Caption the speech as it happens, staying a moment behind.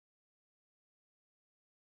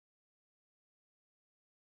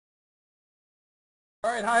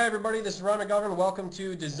All right, hi everybody. This is Ron McGovern. Welcome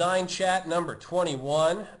to Design Chat number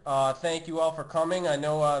 21. Thank you all for coming. I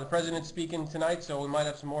know the president's speaking tonight, so we might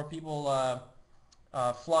have some more people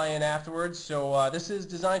fly in afterwards. So this is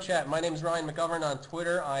Design Chat. My name is Ryan McGovern on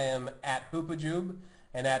Twitter. I am at Hoopajube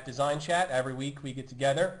and at Design Chat. Every week we get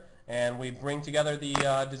together and we bring together the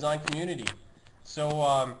design community.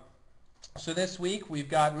 So this week we've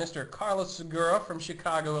got Mr. Carlos Segura from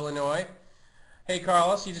Chicago, Illinois. Hey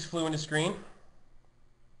Carlos, you just flew into screen.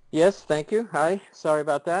 Yes, thank you. Hi. Sorry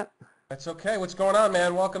about that. That's okay. What's going on,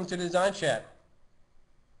 man? Welcome to Design Chat.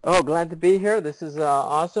 Oh, glad to be here. This is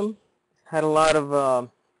awesome. Had a lot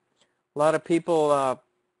of people.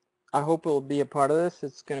 I hope will be a part of this.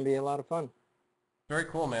 It's going to be a lot of fun. Very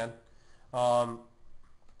cool, man.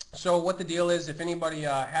 So what the deal is, if anybody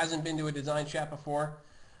hasn't been to a Design Chat before,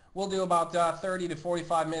 we'll do about 30 to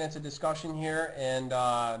 45 minutes of discussion here, and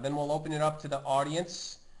then we'll open it up to the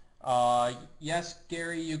audience. Yes,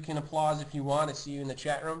 Gary, you can applause if you want. I see you in the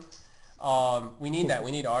chat room. We need that.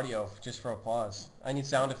 We need audio just for applause. I need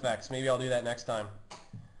sound effects. Maybe I'll do that next time.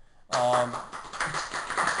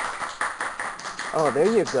 Oh,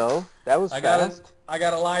 there you go. That was fast. I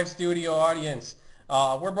got a live studio audience.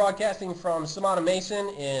 We're broadcasting from Samana Mason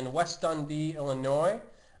in West Dundee, Illinois.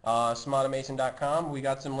 SamanaMason.com. We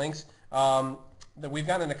got some links. We've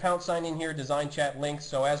got an account signed in here, Design Chat links.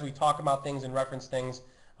 So as we talk about things and reference things,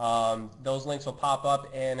 those links will pop up,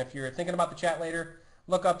 and if you're thinking about the chat later,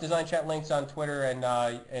 look up Design Chat links on Twitter,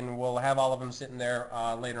 and we'll have all of them sitting there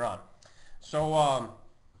later on. So, all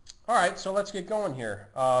right, so let's get going here.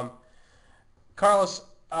 Carlos,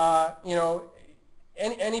 you know,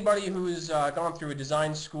 anybody who's gone through a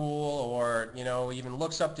design school or, you know, even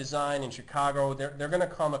looks up design in Chicago, they're going to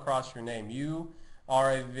come across your name. You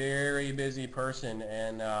are a very busy person,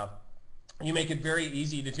 and you make it very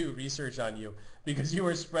easy to do research on you because you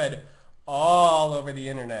are spread all over the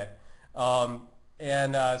internet.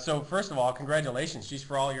 So first of all, congratulations just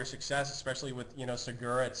for all your success, especially with, you know,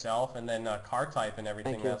 Segura itself, and then Car Type and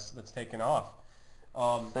everything that's taken off.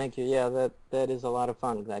 Thank you. Yeah, that is a lot of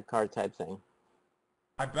fun, that Car Type thing.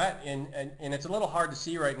 I bet, and it's a little hard to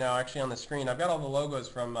see right now actually on the screen. I've got all the logos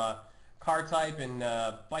from Car Type and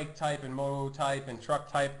Bike Type and Moto Type and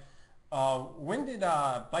Truck Type. When did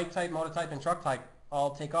Bike Type, Moto Type, and Truck Type all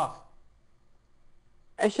take off?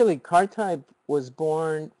 Actually, Car Type was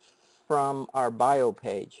born from our bio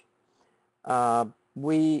page.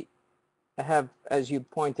 We have, as you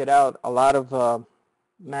pointed out, a lot of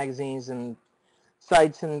magazines and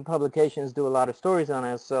sites and publications do a lot of stories on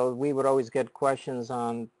us, so we would always get questions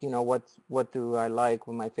on, you know, what do I like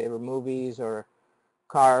with my favorite movies or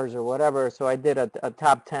cars or whatever. So I did a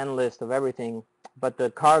top 10 list of everything, but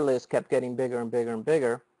the car list kept getting bigger and bigger and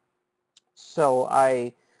bigger. So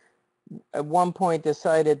I at one point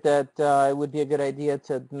decided that it would be a good idea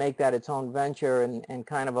to make that its own venture and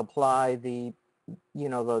kind of apply the, you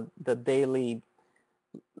know, the daily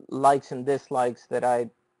likes and dislikes that I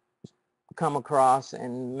come across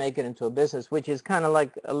and make it into a business, which is kind of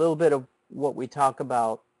like a little bit of what we talk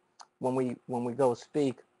about when we go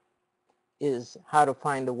speak, is how to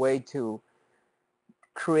find a way to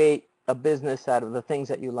create a business out of the things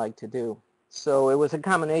that you like to do. So it was a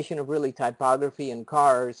combination of really typography and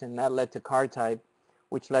cars, and that led to Car Type,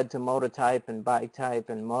 which led to Moto Type and Bike Type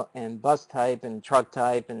and Bus Type and Truck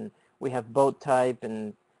Type, and we have Boat Type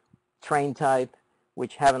and Train Type,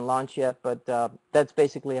 which haven't launched yet, but that's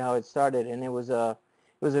basically how it started. And it was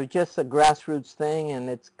just a grassroots thing, and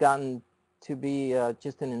it's gotten to be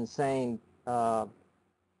just an insane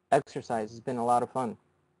exercise. It's been a lot of fun.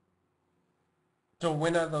 So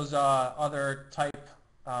when are those other type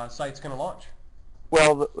sites going to launch?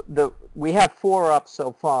 Well, we have 4 up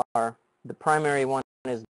so far. The primary one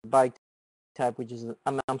is Bike Type, which is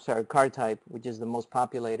I'm sorry, Car Type, which is the most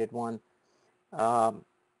populated one.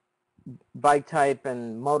 Bike Type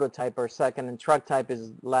and Moto Type are second, and Truck Type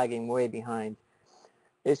is lagging way behind.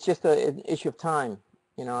 It's just an issue of time.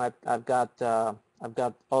 You know, I've got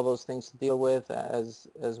all those things to deal with, as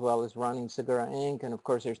well as running Segura Inc. And of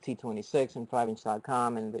course there's T26 and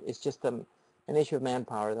 5inch.com, and it's just an issue of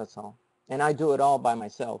manpower, that's all. And I do it all by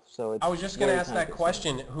myself, so it's. I was just going to ask that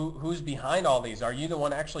question. Who's behind all these? Are you the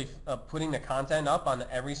one actually putting the content up on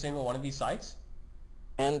every single one of these sites?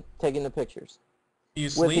 And taking the pictures. Do you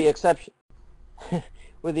sleep? With the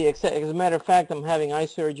exception. As a matter of fact, I'm having eye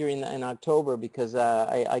surgery in October because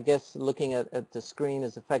I guess looking at the screen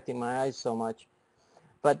is affecting my eyes so much.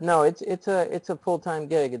 But no, it's a full-time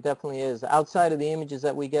gig. It definitely is. Outside of the images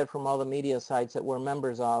that we get from all the media sites that we're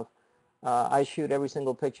members of, I shoot every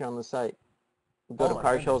single picture on the site. We go to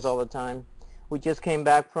car shows all the time. We just came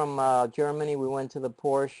back from Germany. We went to the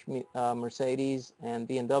Porsche, Mercedes, and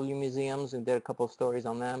BMW museums and did a couple of stories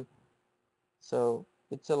on them. So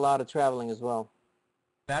it's a lot of traveling as well.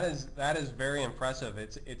 That is very impressive.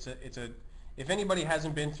 If anybody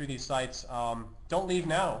hasn't been through these sites, don't leave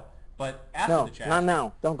now. But after the chat, not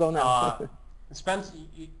now. Don't go now.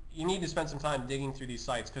 You need to spend some time digging through these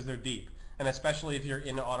sites because they're deep, and especially if you're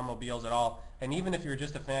into automobiles at all, and even if you're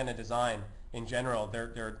just a fan of design in general,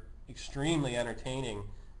 they're extremely entertaining,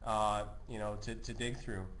 to dig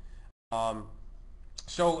through.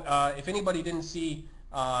 So if anybody didn't see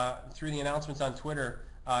through the announcements on Twitter,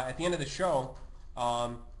 at the end of the show,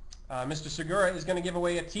 Mr. Segura is going to give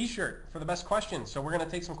away a T-shirt for the best question. So we're going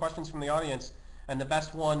to take some questions from the audience, and the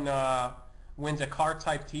best one wins a car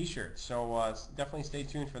type T-shirt. So definitely stay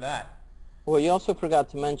tuned for that. Well, you also forgot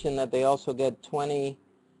to mention that they also get 20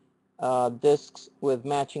 discs with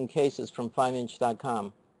matching cases from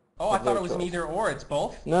 5inch.com. Oh, I thought it was an either or. It's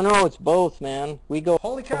both? No, it's both, man. We go.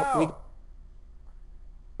 Holy cow! We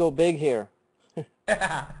go big here.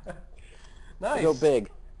 Nice. We go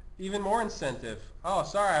big. Even more incentive. Oh,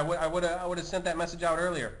 sorry. I would have sent that message out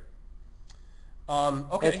earlier.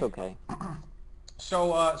 Okay. It's okay.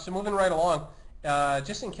 So moving right along,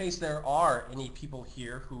 just in case there are any people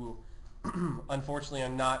here who unfortunately are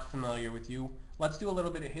not familiar with you, let's do a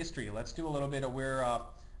little bit of history. Let's do a little bit of where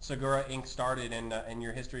Segura Inc. started and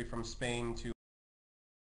your history from Spain to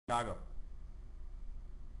Chicago.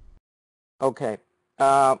 Okay.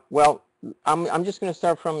 Well, I'm just going to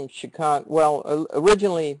start from Chicago. Well,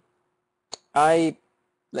 originally,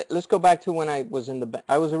 let's go back to when I was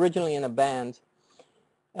I was originally in a band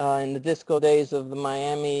in the disco days of the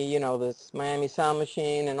Miami, this Miami Sound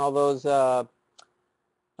Machine and all those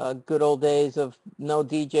good old days of no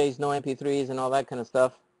DJs, no MP3s, and all that kind of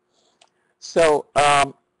stuff. So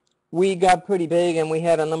we got pretty big, and we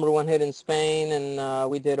had a #1 hit in Spain, and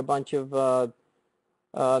we did a bunch of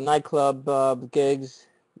nightclub gigs.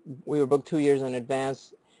 We were booked 2 years in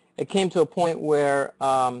advance. It came to a point where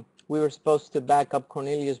we were supposed to back up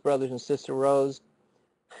Cornelius Brothers and Sister Rose.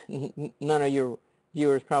 None of your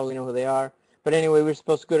viewers probably know who they are. But anyway, we were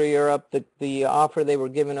supposed to go to Europe. The offer they were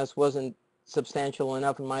giving us wasn't substantial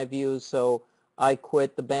enough in my view, so I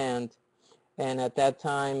quit the band. And at that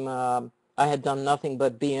time, I had done nothing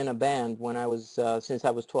but be in a band when I was since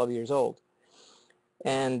I was 12 years old.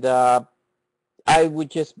 And I would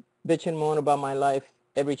just bitch and moan about my life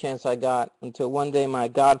every chance I got until one day my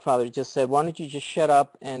godfather just said, why don't you just shut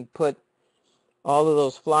up and put all of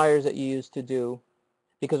those flyers that you used to do.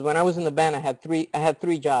 Because when I was in the band, I had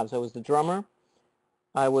three jobs. I was the drummer,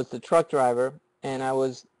 I was the truck driver, and I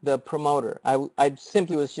was the promoter. I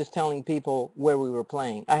simply was just telling people where we were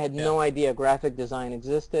playing. I had no idea graphic design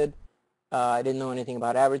existed. I didn't know anything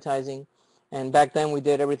about advertising. And back then we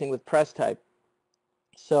did everything with press type.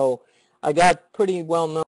 So I got pretty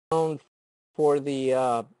well known for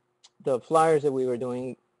the flyers that we were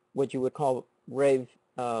doing, what you would call rave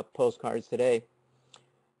postcards today.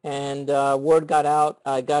 And word got out.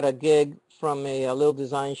 I got a gig from a little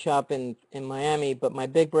design shop in Miami, but my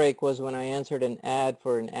big break was when I answered an ad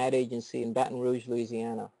for an ad agency in Baton Rouge,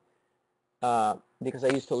 Louisiana, because I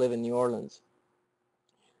used to live in New Orleans.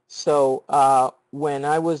 So when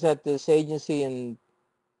I was at this agency in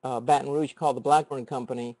Baton Rouge called the Blackburn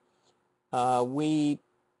Company, I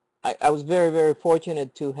was very, very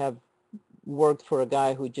fortunate to have worked for a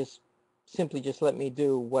guy who simply just let me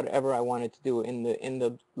do whatever I wanted to do in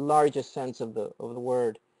the largest sense of the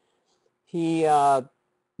word. He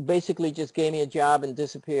basically just gave me a job and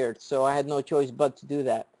disappeared, so I had no choice but to do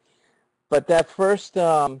that. But that first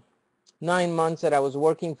 9 months that I was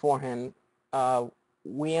working for him,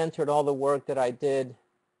 we entered all the work that I did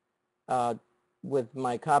with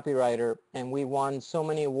my copywriter, and we won so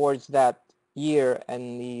many awards that year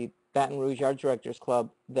in the Baton Rouge Art Directors Club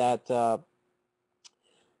that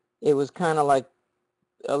it was kind of like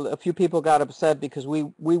a few people got upset because we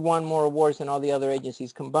won more awards than all the other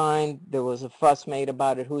agencies combined. There was a fuss made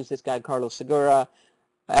about it. Who's this guy, CarlosSegura?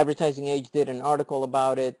 Advertising Age did an article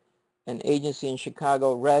about it. An agency in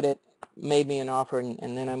Chicago read it, made me an offer,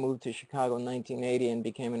 and then I moved to Chicago in 1980 and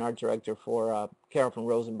became an art director for Carol von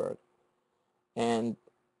Rosenberg. And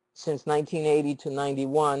since 1980 to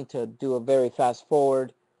 91, to do a very fast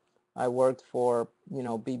forward, I worked for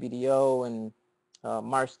BBDO and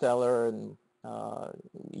Marsteller and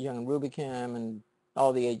Young Rubicam and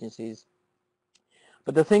all the agencies.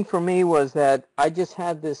 But the thing for me was that I just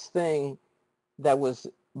had this thing that was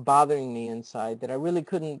bothering me inside that I really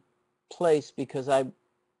couldn't place because I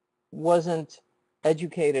wasn't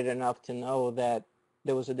educated enough to know that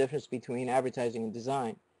there was a difference between advertising and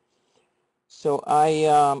design. So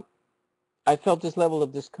I I felt this level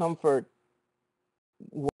of discomfort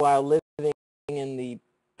while living in the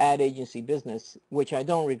ad agency business, which I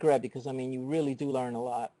don't regret, because I mean, you really do learn a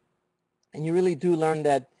lot. And you really do learn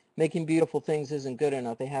that making beautiful things isn't good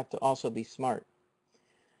enough. They have to also be smart.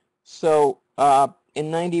 So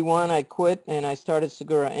in 91, I quit and I started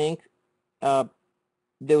Segura Inc.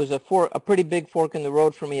 There was a pretty big fork in the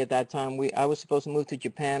road for me at that time. I was supposed to move to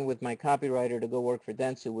Japan with my copywriter to go work for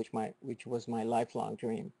Dentsu, which was my lifelong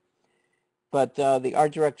dream. But the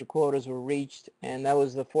art director quotas were reached, and that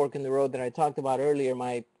was the fork in the road that I talked about earlier.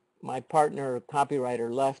 My partner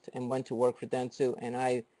copywriter left and went to work for Dentsu, and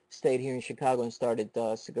I stayed here in Chicago and started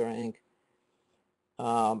Segura Inc.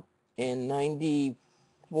 In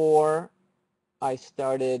 94, I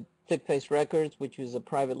started Thick Face Records, which was a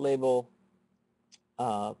private label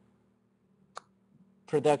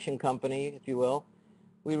production company, if you will.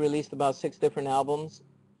 We released about 6 different albums.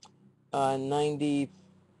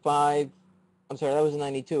 95, I'm sorry, that was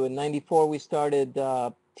 92. In 94, we started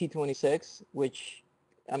T26, which,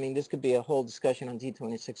 I mean, this could be a whole discussion on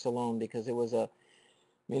T26 alone, because it was I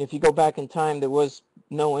mean, if you go back in time, there was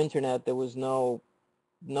no internet, there was no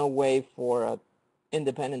way for an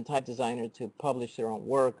independent type designer to publish their own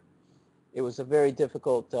work. It was a very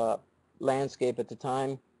difficult landscape at the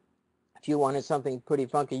time. If you wanted something pretty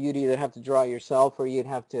funky, you'd either have to draw yourself, or you'd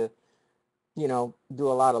have to, you know, do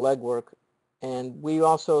a lot of legwork. And we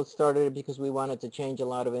also started it because we wanted to change a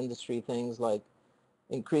lot of industry things, like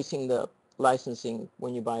increasing the licensing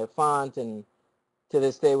when you buy a font. And to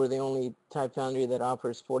this day, we're the only type foundry that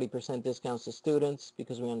offers 40% discounts to students,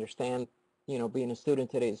 because we understand, you know, being a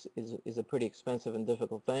student today is a pretty expensive and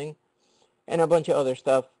difficult thing, and a bunch of other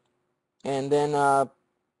stuff. And then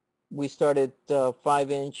we started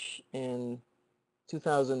 5-inch in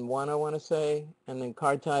 2001, I want to say, and then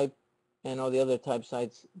Car Type and all the other type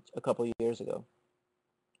sites a couple of years ago.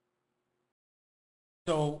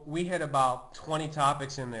 So we had about 20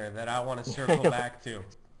 topics in there that I want to circle back to.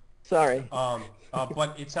 Sorry.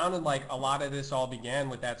 But it sounded like a lot of this all began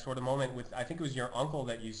with that sort of moment with, I think it was your uncle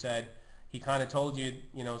that you said, he kind of told you,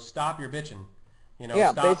 you know, stop your bitching. You know,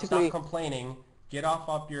 Yeah, stop basically, complaining, get off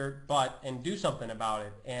up your butt and do something about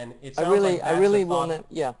it. And it I sounds like really, I that's a really will thought, not,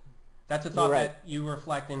 yeah, that's a you're thought right. that you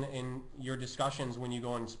reflect in your discussions when you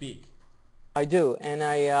go and speak. I do, and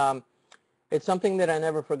it's something that I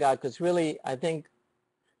never forgot, because really, I think,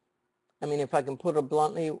 I mean, if I can put it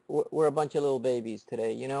bluntly, we're a bunch of little babies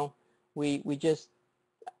today, you know? We just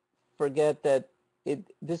forget that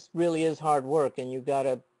this really is hard work, and you've got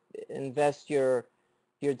to invest your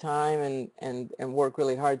time and work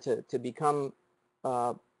really hard to become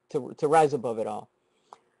to rise above it all.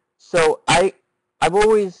 So I've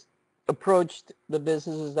always approached the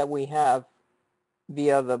businesses that we have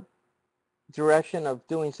via the direction of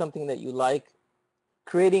doing something that you like,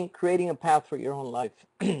 creating a path for your own life.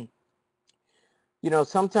 You know,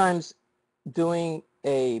 sometimes doing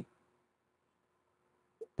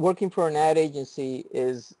working for an ad agency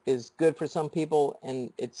is good for some people,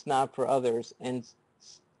 and it's not for others, and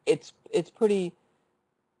it's pretty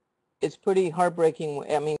heartbreaking.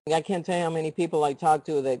 I mean, I can't tell you how many people I talk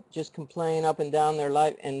to that just complain up and down their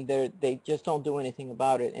life, and they just don't do anything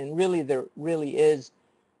about it. And really, there really is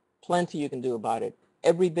plenty you can do about it.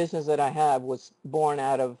 Every business that I have was born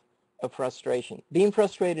out of frustration. Being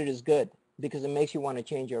frustrated is good, because it makes you want to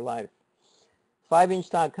change your life.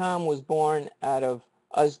 5inch.com was born out of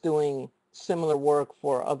us doing similar work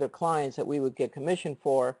for other clients that we would get commission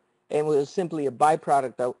for, and it was simply a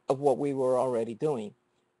byproduct of what we were already doing.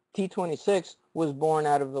 T26 was born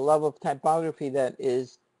out of the love of typography that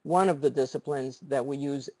is one of the disciplines that we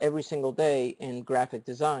use every single day in graphic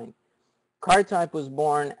design. Car Type was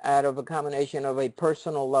born out of a combination of a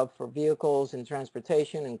personal love for vehicles and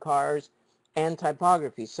transportation and cars and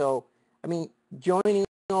typography. So, I mean, joining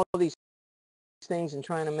all these things and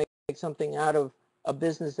trying to make something out of a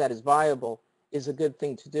business that is viable is a good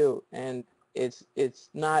thing to do. And it's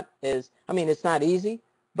not as, I mean, it's not easy,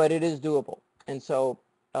 but it is doable. And so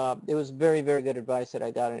it was very, very good advice that I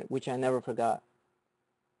got, which I never forgot.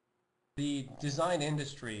 The design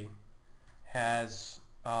industry has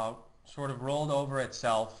sort of rolled over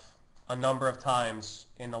itself a number of times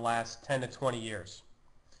in the last 10 to 20 years.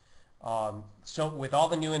 So with all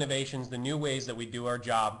the new innovations, the new ways that we do our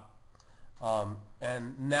job,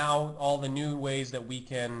 and now all the new ways that we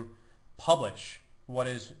can publish what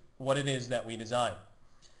it is that we design.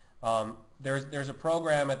 There's a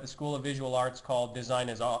program at the School of Visual Arts called Design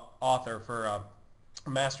as Author for a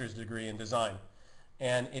master's degree in design,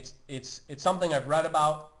 and it's something I've read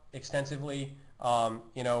about extensively.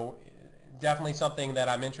 You know, definitely something that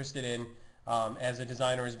I'm interested in as a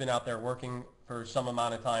designer who's been out there working for some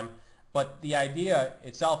amount of time. But the idea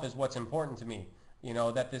itself is what's important to me. You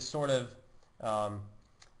know, that this sort of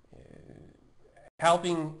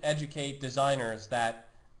helping educate designers that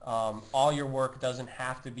all your work doesn't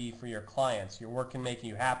have to be for your clients. Your work can make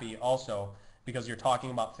you happy also because you're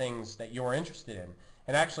talking about things that you're interested in.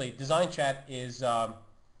 And actually, DesignChat is,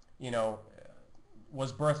 you know,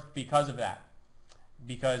 was birthed because of that.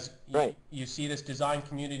 Because Right. you see this design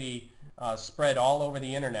community spread all over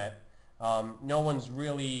the internet. No one's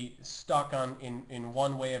really stuck on in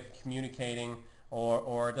one way of communicating,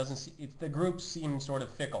 or it doesn't. The groups seem sort of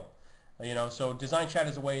fickle, you know. So DesignChat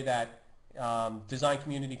is a way that design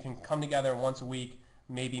community can come together once a week,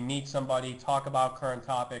 maybe meet somebody, talk about current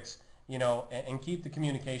topics, you know, and keep the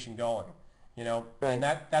communication going, you know. Right. And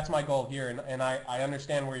that's my goal here, and I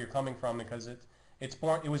understand where you're coming from because it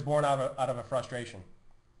was born out of a frustration.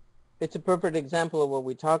 It's a perfect example of what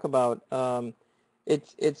we talk about.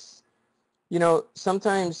 It's you know,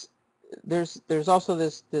 sometimes there's also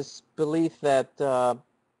this belief that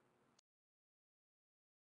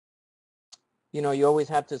you know, you always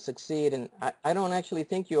have to succeed, and I don't actually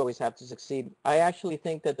think you always have to succeed. I actually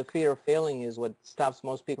think that the fear of failing is what stops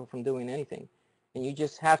most people from doing anything, and you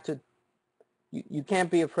just have to. You can't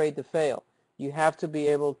be afraid to fail. You have to be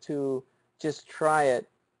able to just try it.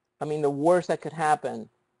 I mean, the worst that could happen,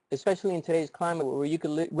 especially in today's climate where you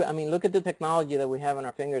could, I mean, look at the technology that we have in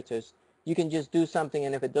our fingertips. You can just do something,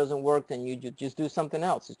 and if it doesn't work, then you just do something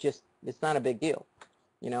else. It's not a big deal,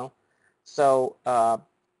 you know? So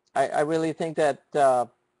I really think that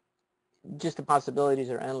just the possibilities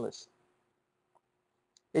are endless.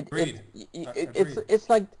 Agreed. Agreed.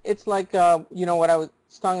 It's like you know what I was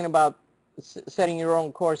talking about, setting your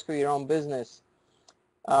own course for your own business.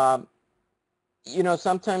 Um, you know,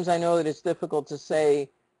 sometimes I know that it's difficult to say,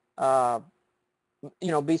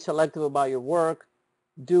 you know, be selective about your work,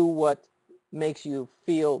 do what makes you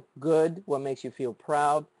feel good, what makes you feel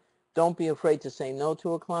proud. Don't be afraid to say no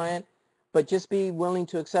to a client, but just be willing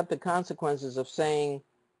to accept the consequences of saying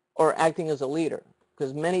or acting as a leader.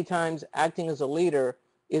 Because many times acting as a leader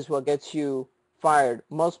is what gets you fired.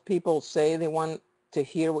 Most people say they want to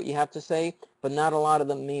hear what you have to say, but not a lot of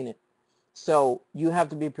them mean it. So you have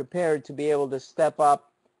to be prepared to be able to step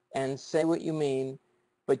up and say what you mean,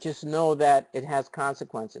 but just know that it has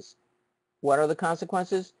consequences. What are the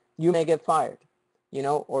consequences? You may get fired, you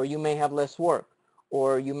know, or you may have less work,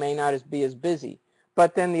 or you may not be as busy.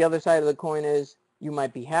 But then the other side of the coin is you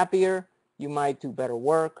might be happier, you might do better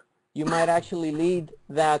work, you might actually lead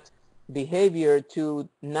that behavior to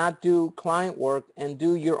not do client work and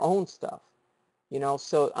do your own stuff. You know,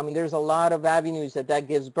 so I mean, there's a lot of avenues that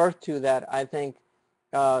gives birth to that I think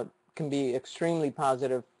can be extremely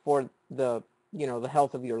positive for the, you know, the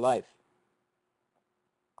health of your life.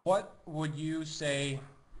 What would you say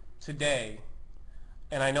today,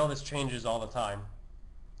 and I know this changes all the time,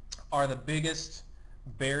 are the biggest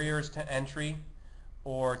barriers to entry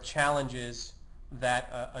or challenges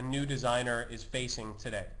that a new designer is facing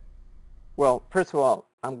today? Well, first of all,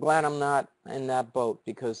 I'm glad I'm not in that boat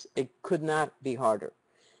because it could not be harder.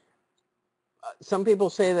 Some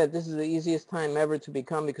people say that this is the easiest time ever to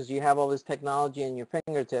become because you have all this technology in your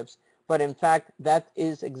fingertips, but in fact, that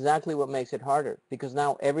is exactly what makes it harder because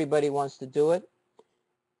now everybody wants to do it.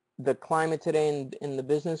 The climate today in the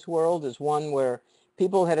business world is one where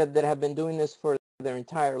people that have been doing this for their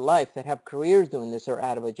entire life, that have careers doing this, are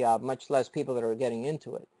out of a job, much less people that are getting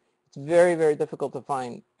into it. It's very, very difficult to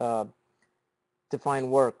find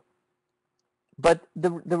work. But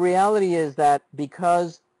the reality is that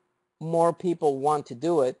because more people want to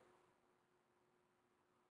do it,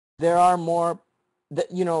 there are more,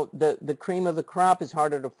 you know, the cream of the crop is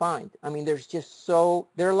harder to find. I mean, there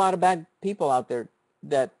are a lot of bad people out there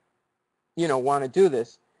that, you know, want to do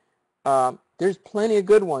this. There's plenty of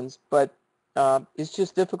good ones, but it's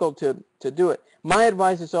just difficult to do it. My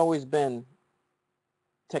advice has always been,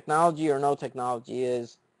 technology or no technology,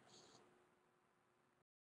 is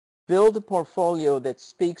build a portfolio that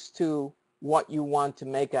speaks to what you want to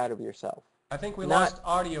make out of yourself. I think we Not, lost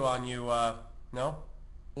audio on you. No?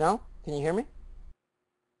 no? Can you hear me?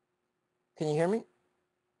 Can you hear me?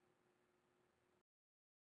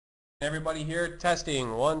 Everybody here?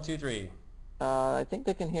 Testing. 1, 2, 3. I think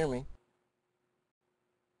they can hear me.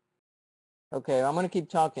 Okay, I'm going to keep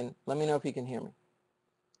talking. Let me know if you can hear me.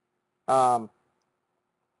 I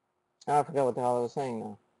forgot what the hell I was saying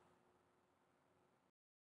now.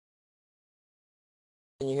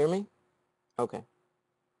 Can you hear me? Okay.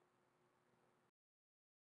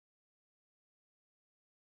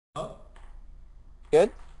 Oh?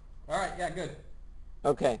 Good? All right. Yeah, good.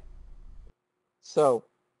 Okay. So,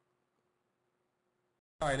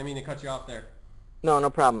 All right. I didn't mean to cut you off there. no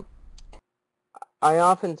problem. I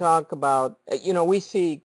often talk about, we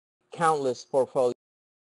see countless portfolios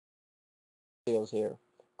here.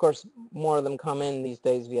 Of course, more of them come in these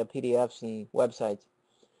days via PDFs and websites.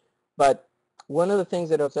 But one of the things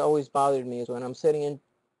that has always bothered me is when I'm sitting in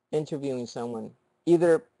interviewing someone,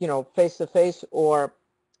 either face to face or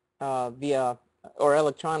via or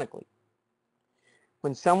electronically.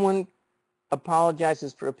 When someone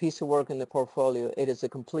apologizes for a piece of work in the portfolio, it is a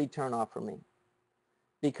complete turnoff for me,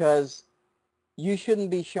 because you shouldn't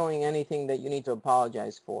be showing anything that you need to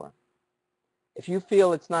apologize for. If you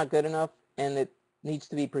feel it's not good enough and it needs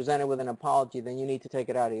to be presented with an apology, then you need to take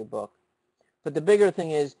it out of your book. But the bigger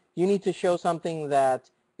thing is you need to show something that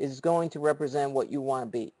is going to represent what you want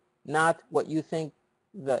to be, not what you think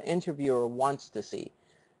the interviewer wants to see.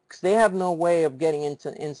 Because they have no way of getting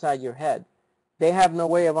inside your head. They have no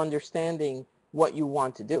way of understanding what you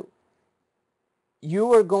want to do.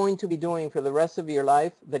 You are going to be doing for the rest of your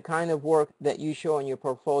life the kind of work that you show in your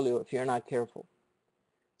portfolio if you're not careful.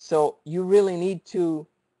 So you really need to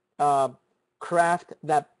craft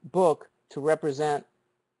that book to represent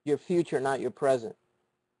your future, not your present.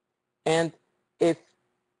 And if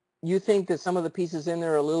you think that some of the pieces in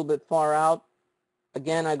there are a little bit far out,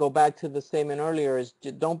 again, I go back to the statement earlier, is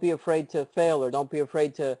don't be afraid to fail, or don't be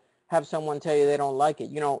afraid to have someone tell you they don't like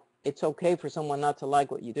it. It's okay for someone not to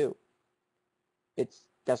like what you do.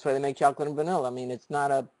 That's why they make chocolate and vanilla. I mean, it's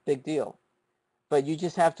not a big deal. But you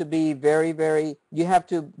just have to be very, very, you have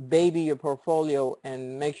to baby your portfolio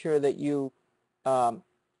and make sure that you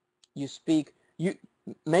you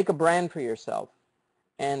make a brand for yourself,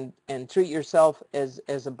 and treat yourself as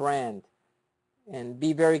a brand, and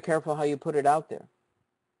be very careful how you put it out there.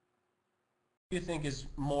 Do you think is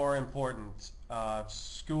more important,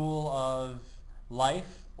 School of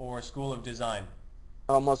Life or School of Design?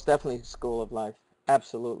 Oh, most definitely School of Life.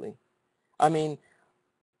 Absolutely. I mean,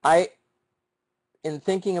 in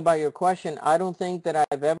thinking about your question, I don't think that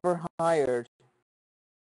I've ever hired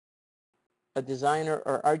a designer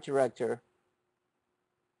or art director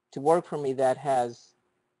to work for me that has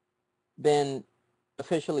been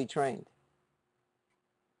officially trained.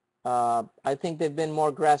 I think they've been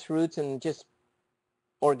more grassroots and just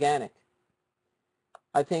organic.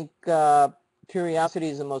 I think curiosity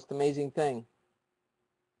is the most amazing thing.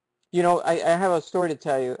 I have a story to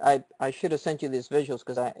tell you. I should have sent you these visuals,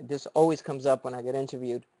 because this always comes up when I get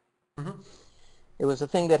interviewed. Mm-hmm. It was a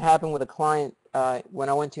thing that happened with a client when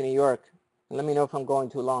I went to New York. And let me know if I'm going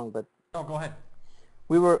too long, but No, go ahead.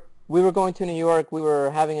 we were going to New York. We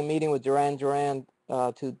were having a meeting with Duran Duran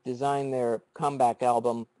to design their comeback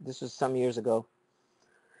album. This was some years ago.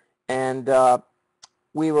 And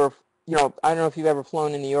we were, I don't know if you've ever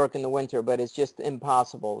flown in New York in the winter, but it's just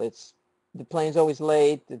impossible. The plane's always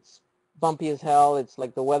late. It's bumpy as hell. It's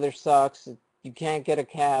like the weather sucks. You can't get a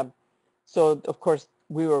cab. So, of course,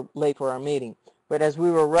 we were late for our meeting. But as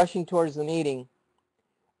we were rushing towards the meeting,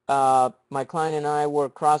 my client and I were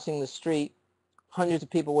crossing the street, hundreds of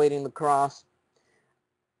people waiting to cross.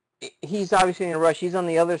 He's obviously in a rush. He's on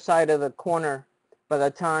the other side of the corner by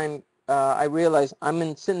the time I realized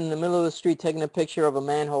I'm sitting in the middle of the street taking a picture of a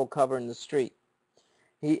manhole cover in the street.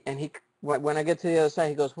 When I get to the other side,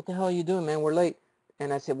 he goes, "What the hell are you doing, man? We're late."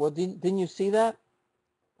 And I said, "Well, didn't you see that?"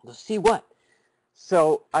 He goes, "See what?"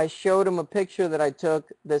 So I showed him a picture that I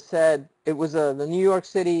took that said, it was the New York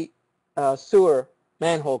City sewer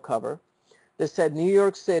manhole cover that said New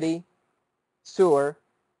York City sewer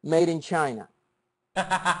made in China.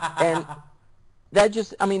 And that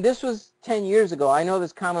just, I mean, this was 10 years ago. I know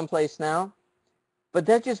that's commonplace now, but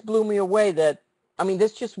that just blew me away.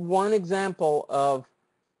 That's just one example of,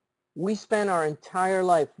 we spend our entire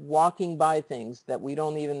life walking by things that we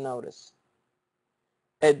don't even notice.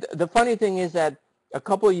 And the funny thing is that a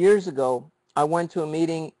couple of years ago, I went to a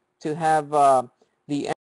meeting to have the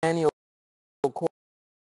annual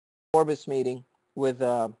Corbis meeting with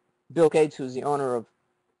Bill Gates, who's the owner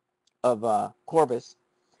of Corbis.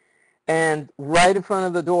 And right in front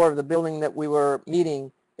of the door of the building that we were meeting,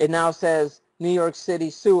 it now says New York City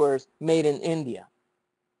sewers made in India.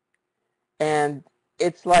 And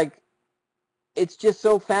it's like, it's just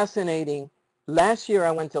so fascinating. Last year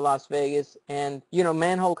I went to Las Vegas, and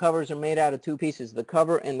manhole covers are made out of two pieces, the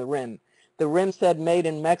cover and the rim. The rim said made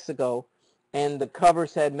in Mexico, and the cover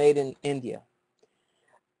said made in India.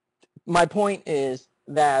 My point is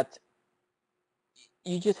that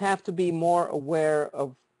you just have to be more aware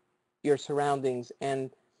of your surroundings and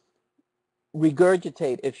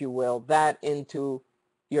regurgitate, if you will, that into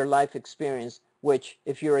your life experience, which,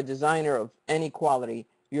 if you're a designer of any quality,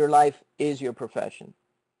 your life is your profession.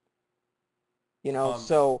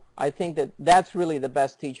 So I think that that's really the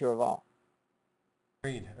best teacher of all.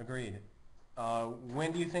 Agreed.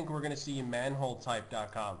 When do you think we're going to see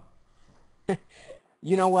manholetype.com?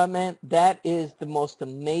 You know what, man? That is the most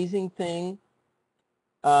amazing thing,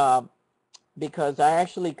 uh, because I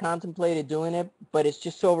actually contemplated doing it, but it's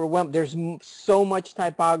just so overwhelming. There's so much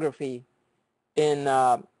typography in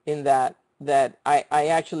that I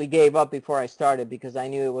actually gave up before I started because I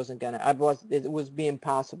knew it wasn't gonna. It was being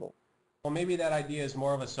possible. Well, maybe that idea is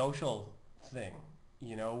more of a social thing,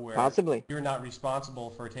 where Possibly. you're not responsible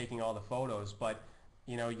for taking all the photos, but,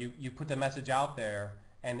 you put the message out there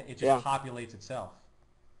and it just Yeah. populates itself.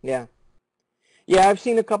 Yeah. Yeah, I've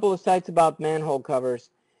seen a couple of sites about manhole covers,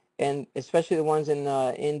 and especially the ones in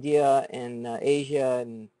India and Asia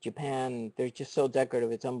and Japan. They're just so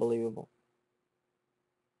decorative. It's unbelievable.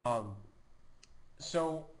 Um,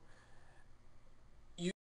 so you,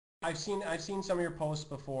 I've seen some of your posts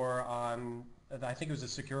before on, I think it was a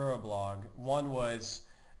Segura blog. One was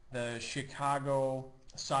the Chicago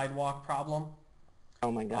sidewalk problem.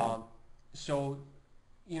 Oh my God. Um, so,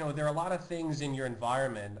 there are a lot of things in your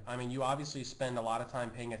environment. I mean, you obviously spend a lot of time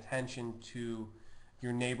paying attention to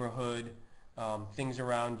your neighborhood, things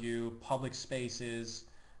around you, public spaces,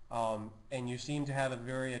 and you seem to have a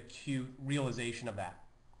very acute realization of that.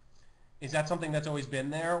 Is that something that's always been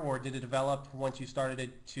there, or did it develop once you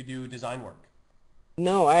started to do design work?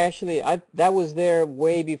 No, I that was there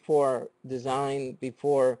way before design,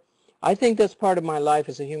 before. I think that's part of my life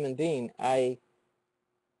as a human being. I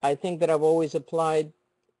think that I've always applied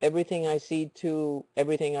everything I see to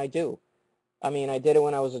everything I do. I mean, I did it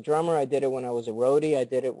when I was a drummer. I did it when I was a roadie. I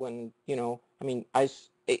did it when, I mean,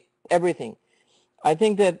 everything. I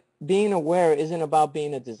think that being aware isn't about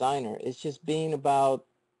being a designer. It's just being about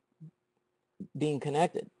being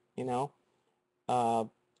connected, you know. Uh,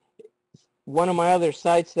 One of my other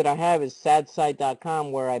sites that I have is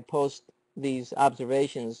sadsite.com, where I post these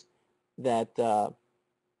observations that that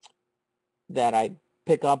I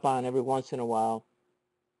pick up on every once in a while,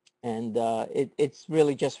 and it's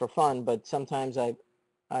really just for fun. But sometimes I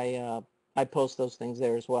I post those things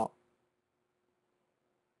there as well.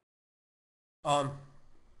 Um,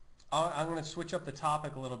 I'm going to switch up the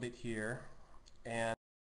topic a little bit here, and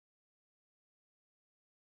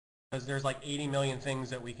because there's like 80 million things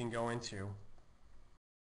that we can go into.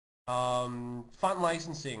 Font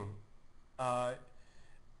licensing. Uh,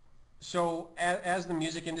 so as the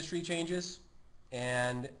music industry changes,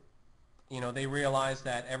 and they realize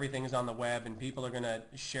that everything is on the web and people are going to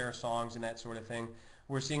share songs and that sort of thing,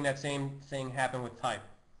 we're seeing that same thing happen with type.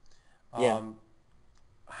 Yeah. Um,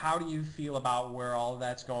 how do you feel about where all of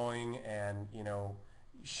that's going, and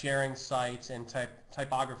sharing sites and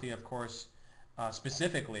typography, of course,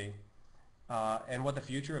 specifically, and what the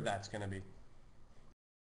future of that's going to be?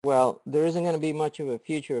 Well, there isn't going to be much of a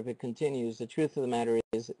future if it continues. The truth of the matter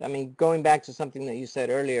is, I mean, going back to something that you said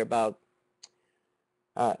earlier about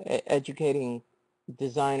educating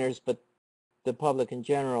designers, but the public in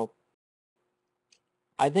general,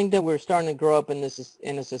 I think that we're starting to grow up in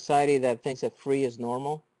a society that thinks that free is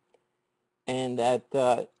normal, and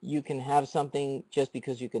that you can have something just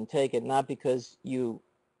because you can take it, not because you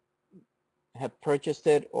have purchased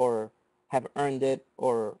it or have earned it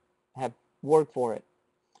or have worked for it.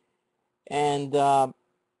 And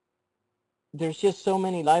there's just so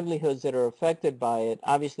many livelihoods that are affected by it.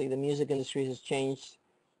 Obviously, the music industry has changed.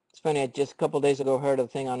 It's funny, I just a couple of days ago heard a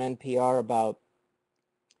thing on NPR about,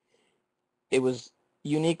 it was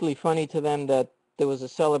uniquely funny to them that there was a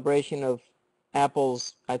celebration of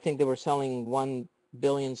Apple's, I think they were selling 1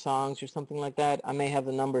 billion songs or something like that. I may have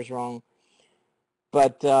the numbers wrong.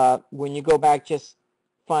 But when you go back just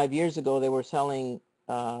 5 years ago, they were selling,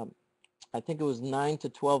 I think it was 9 to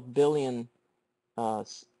 12 billion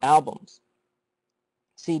albums,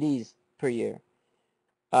 CDs per year.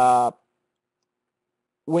 Uh,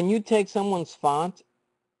 when you take someone's font,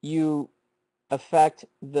 you affect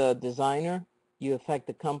the designer, you affect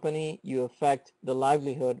the company, you affect the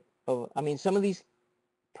livelihood of, I mean, some of these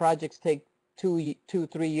projects take 3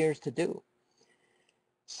 years to do.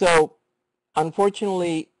 So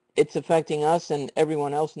unfortunately, it's affecting us and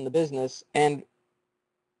everyone else in the business, and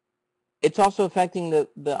it's also affecting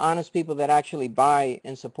the honest people that actually buy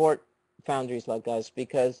and support foundries like us,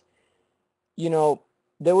 because, you know,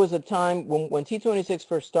 there was a time when T26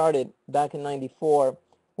 first started back in '94,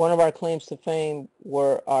 one of our claims to fame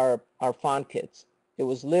were our font kits. It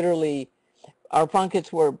was literally, our font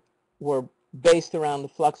kits were based around the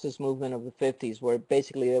Fluxus movement of the '50s, where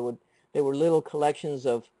basically they were little collections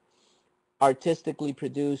of artistically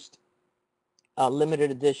produced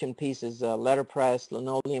limited edition pieces, letterpress,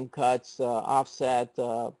 linoleum cuts, offset,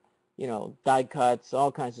 die cuts,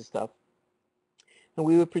 all kinds of stuff. and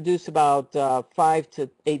we would produce about 5 to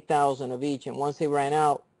 8,000 of each. And once they ran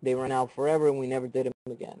out forever, and we never did them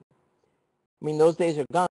again. I mean, those days are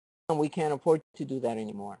gone. We can't afford to do that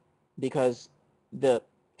anymore because the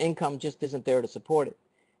income just isn't there to support it.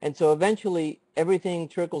 And so eventually everything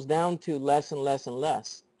trickles down to less and less and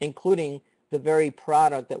less, including the very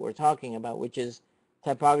product that we're talking about, which is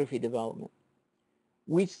typography development.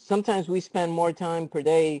 Sometimes we spend more time per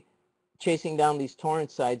day chasing down these torrent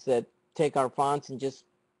sites that take our fonts and just,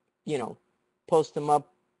 post them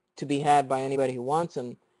up to be had by anybody who wants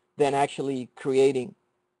them than actually creating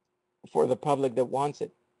for the public that wants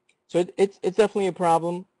it. So it's definitely a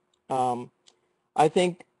problem. I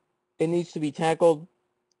think it needs to be tackled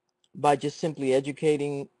by just simply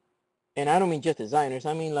educating, and I don't mean just designers,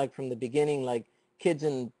 I mean like from the beginning, like kids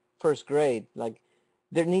in first grade. Like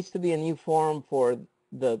there needs to be a new forum for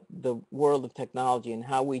the world of technology and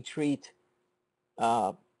how we treat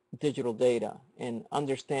digital data, and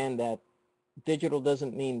understand that digital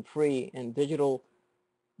doesn't mean free, and digital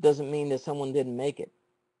doesn't mean that someone didn't make it.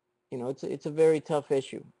 It's a very tough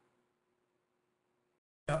issue.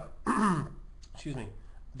 Excuse me.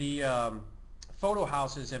 The photo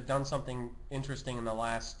houses have done something interesting in the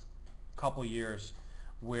last couple years,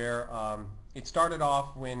 where it started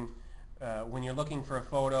off when you're looking for a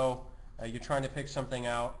photo, you're trying to pick something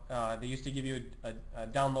out. They used to give you a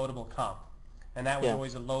downloadable comp, and that was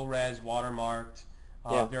always a low-res, watermarked,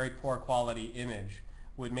 very poor quality image,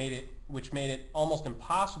 which made it almost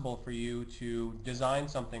impossible for you to design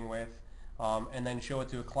something with, and then show it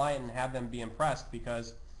to a client and have them be impressed,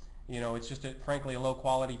 because it's just frankly a low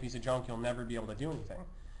quality piece of junk. You'll never be able to do anything.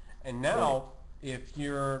 And now, if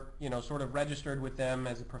you're sort of registered with them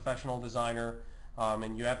as a professional designer,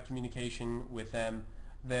 and you have communication with them,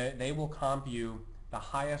 they will comp you the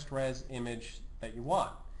highest res image that you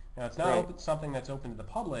want. Now, it's not something that's open to the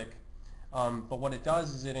public, but what it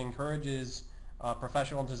does is it encourages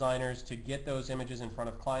professional designers to get those images in front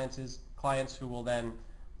of clients who will then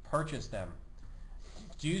purchase them.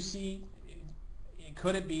 Do you see,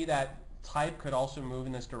 could it be that type could also move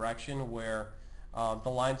in this direction, where the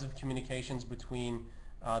lines of communications between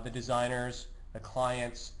the designers, the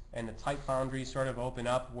clients, and the type foundries sort of open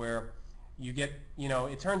up, where you get,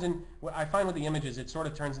 it turns in, I find with the images, it sort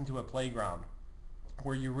of turns into a playground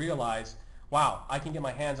where you realize, wow, I can get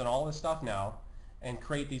my hands on all this stuff now and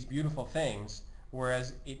create these beautiful things,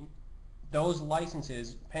 whereas those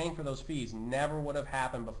licenses, paying for those fees, never would have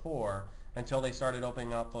happened before until they started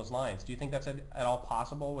opening up those lines. Do you think that's at all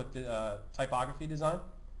possible with the typography design?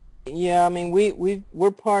 Yeah, I mean,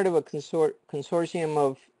 we're part of a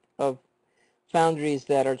consortium of foundries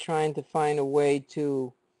that are trying to find a way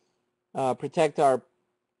to protect our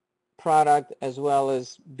product, as well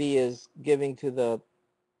as be as giving to the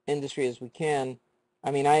industry as we can.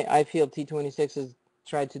 I mean, I feel T26 has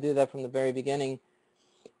tried to do that from the very beginning.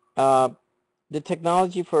 The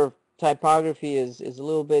technology for typography is a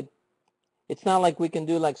little bit, it's not like we can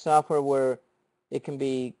do like software where it can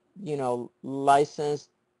be, licensed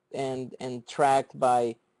and tracked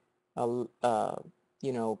by,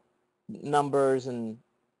 numbers and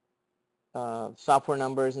software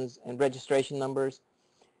numbers and registration numbers.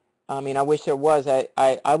 I mean, I wish there was.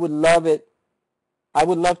 I would love it. I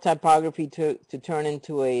would love typography to turn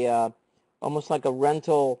into a almost like a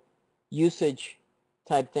rental usage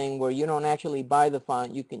type thing, where you don't actually buy the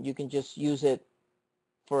font. You can just use it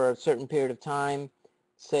for a certain period of time.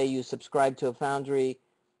 Say you subscribe to a foundry,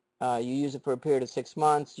 you use it for a period of 6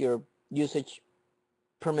 months. Your usage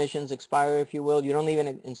permissions expire, if you will. You don't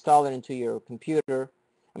even install it into your computer.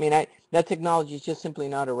 I mean, that technology is just simply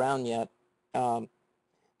not around yet.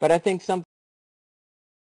 But I think some.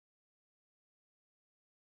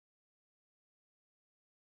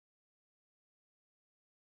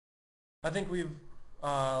 I think we've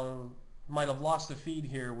might have lost the feed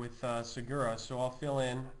here with Segura, so I'll fill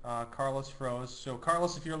in. Carlos froze. So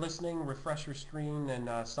Carlos, if you're listening, refresh your screen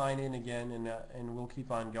and sign in again, and we'll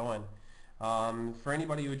keep on going. For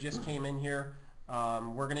anybody who just came in here,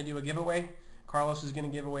 we're going to do a giveaway. Carlos is going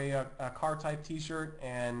to give away a car type t-shirt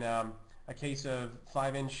and a case of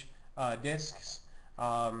 5-inch discs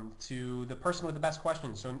to the person with the best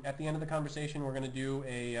questions. So at the end of the conversation, we're going to do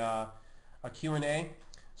a Q&A.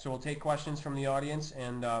 So we'll take questions from the audience,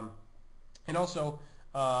 and also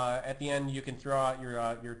at the end you can throw out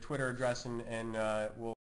your Twitter address, and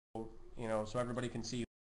we'll so everybody can see.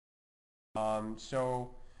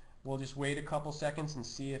 So we'll just wait a couple seconds and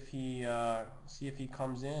see if he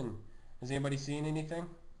comes in. Is anybody seeing anything?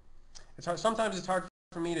 It's hard. Sometimes it's hard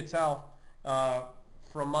for me to tell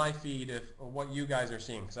from my feed what you guys are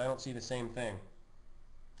seeing, because I don't see the same thing.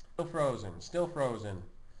 Still frozen. Still frozen.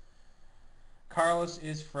 Carlos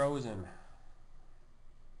is frozen.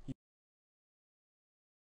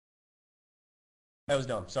 That was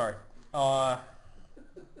dumb. Sorry. So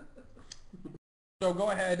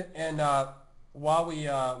go ahead and while we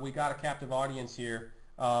got a captive audience here,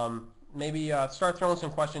 maybe start throwing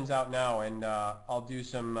some questions out now, and I'll do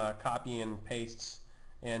some copy and pastes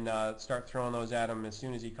and start throwing those at him as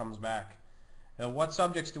soon as he comes back. What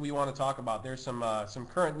subjects do we want to talk about? There's some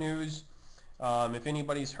current news. If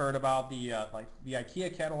anybody's heard about the the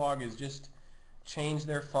IKEA catalog has just changed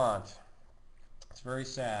their font. It's very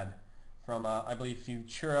sad. From I believe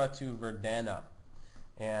Futura to Verdana,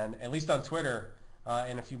 and at least on Twitter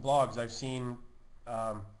and a few blogs, I've seen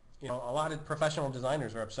you know, a lot of professional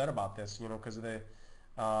designers are upset about this, you know, because of the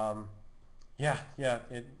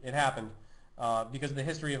it happened because of the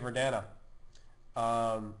history of Verdana,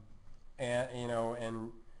 and you know,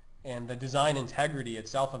 and the design integrity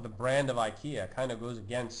itself of the brand of IKEA kind of goes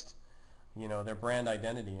against, you know, their brand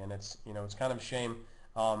identity, and it's, you know, it's kind of a shame.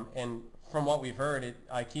 And from what we've heard,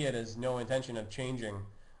 IKEA has no intention of changing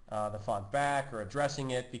the font back or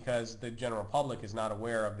addressing it because the general public is not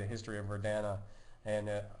aware of the history of Verdana, and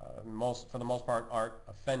for the most part aren't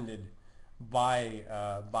offended by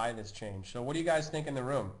this change. So what do you guys think in the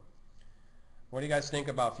room? What do you guys think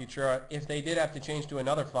about Futura? If they did have to change to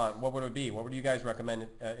another font, what would it be? What would you guys recommend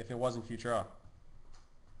if it wasn't Futura?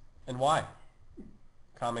 And why?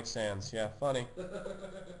 Comic Sans, yeah, funny.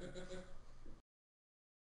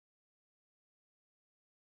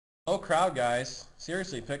 Low crowd, guys.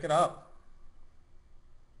 Seriously, pick it up.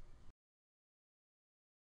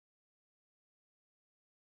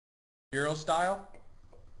 Euro style?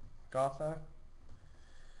 Gotha?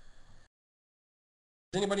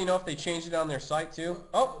 Does anybody know if they changed it on their site too?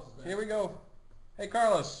 Oh, here we go. Hey,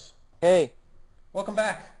 Carlos. Hey. Welcome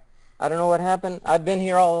back. I don't know what happened. I've been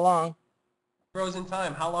here all along. Frozen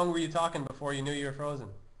time. How long were you talking before you knew you were frozen?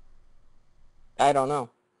 I don't know.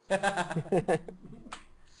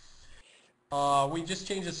 We just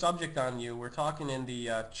changed the subject on you. We're talking in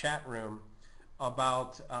the chat room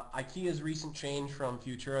about IKEA's recent change from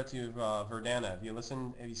Futura to Verdana. Have you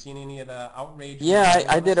listened? Have you seen any of the outrage? Yeah,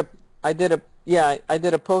 I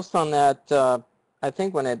did a post on that. I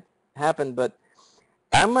think when it happened, but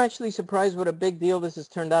I'm actually surprised what a big deal this has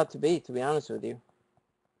turned out to be honest with you.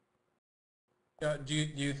 Do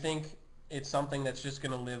you think it's something that's just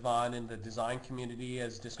going to live on in the design community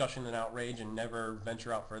as discussion and outrage and never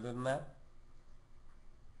venture out further than that?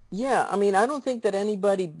 Yeah, I mean, I don't think that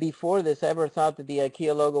anybody before this ever thought that the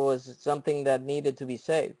IKEA logo was something that needed to be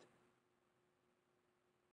saved.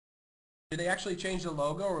 Did they actually change the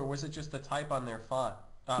logo, or was it just the type on their font?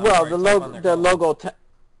 Well, sorry,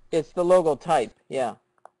 it's the logo type, yeah.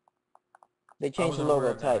 They changed the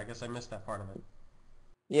logo type. I guess I missed that part of it.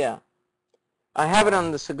 Yeah. I have it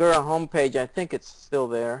on the Segura homepage. I think it's still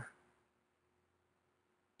there.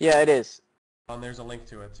 Yeah, it is. And there's a link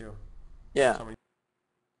to it, too. Yeah.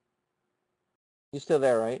 You're still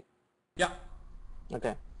there, right? Yeah.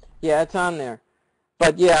 Okay. Yeah, it's on there.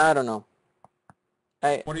 But yeah, I don't know.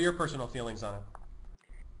 What are your personal feelings on it?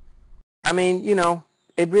 I mean, you know,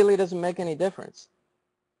 it really doesn't make any difference.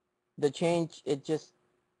 The change, it just,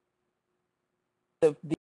 the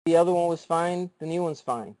other one was fine, the new one's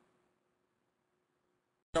fine.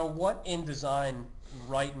 So what in design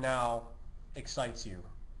right now excites you?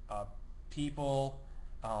 People,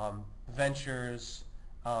 ventures,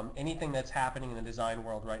 anything that's happening in the design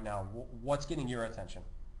world right now, what's getting your attention?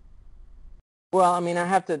 Well, I mean, I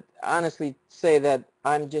have to honestly say that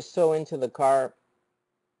I'm just so into the car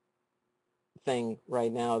thing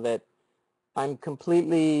right now that I'm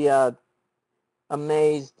completely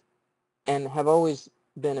amazed and have always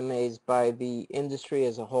been amazed by the industry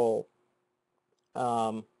as a whole.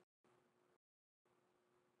 I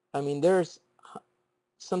mean, there's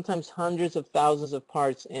sometimes hundreds of thousands of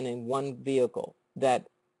parts in one vehicle that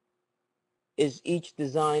is each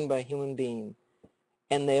designed by a human being.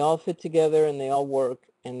 And they all fit together, and they all work,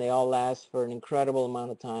 and they all last for an incredible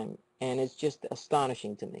amount of time. And it's just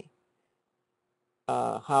astonishing to me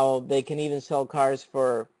how they can even sell cars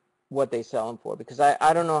for what they sell them for. Because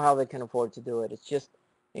I don't know how they can afford to do it. It's just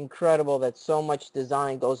incredible that so much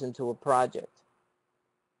design goes into a project.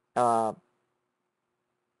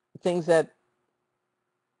 Things that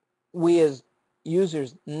we as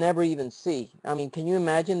users never even see. I mean, can you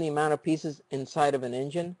imagine the amount of pieces inside of an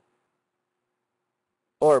engine?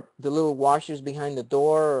 Or the little washers behind the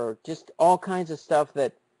door, or just all kinds of stuff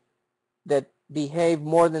that behave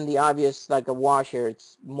more than the obvious, like a washer.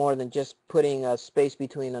 It's more than just putting a space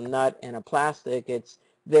between a nut and a plastic. It's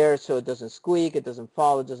there so it doesn't squeak, it doesn't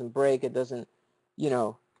fall, it doesn't break, it doesn't, you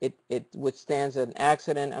know, it withstands an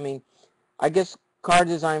accident. I mean, I guess car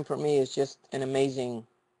design for me is just an amazing.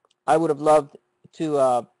 I would have loved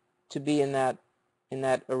to be in that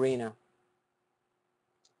arena.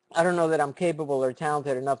 I don't know that I'm capable or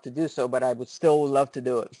talented enough to do so, but I would still love to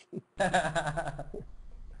do it.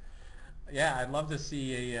 Yeah, I'd love to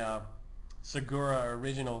see a Segura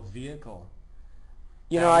original vehicle.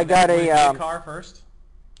 You know, Now, I got would a it be a car first?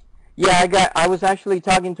 yeah, I was actually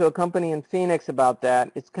talking to a company in Phoenix about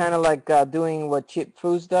that. It's kind of like doing what Cheap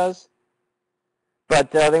Foods does,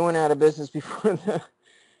 but they went out of business before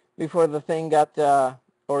the thing got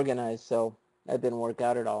organized, so that didn't work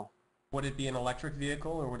out at all. Would it be an electric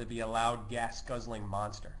vehicle or would it be a loud gas-guzzling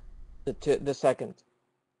monster? The second.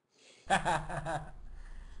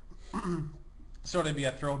 Sort of be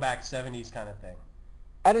a throwback 70s kind of thing.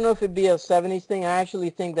 I don't know if it'd be a 70s thing. I actually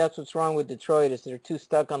think that's what's wrong with Detroit is they're too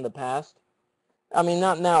stuck on the past. I mean,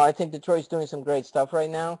 not now. I think Detroit's doing some great stuff right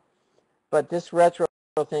now, but this retro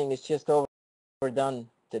thing is just overdone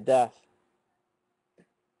to death.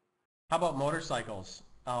 How about motorcycles?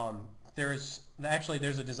 There's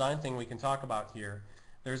a design thing we can talk about here.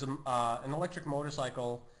 There's an electric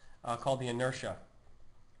motorcycle called the Inertia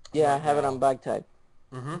Yeah, I right have it now. on bike type.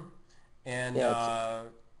 Mm-hmm. And Yeah,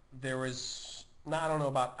 there was, I don't know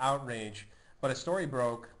about outrage, but a story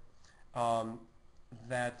broke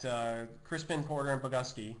that Crispin, Porter, and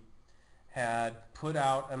Boguski had put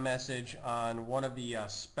out a message on one of the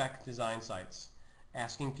spec design sites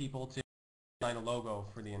asking people to design a logo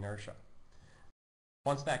for the Inertia.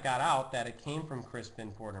 Once that got out, that it came from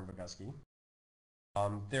Crispin, Porter, and Boguski,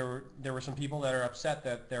 there were some people that are upset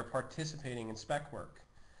that they're participating in spec work.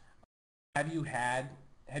 Have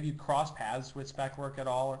you crossed paths with spec work at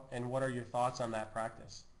all, and what are your thoughts on that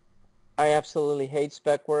practice? I absolutely hate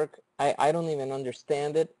spec work. I don't even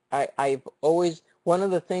understand it. I've always, one of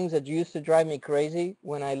the things that used to drive me crazy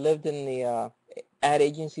when I lived in the ad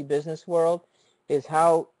agency business world is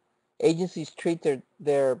how agencies treat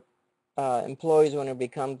their employees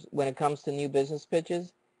when it comes to new business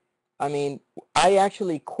pitches. I mean, I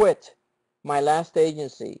actually quit my last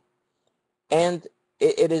agency, and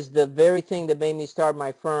it is the very thing that made me start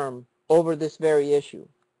my firm over this very issue.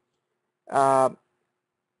 Uh,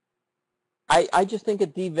 I just think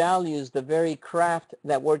it devalues the very craft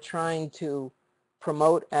that we're trying to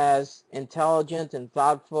promote as intelligent and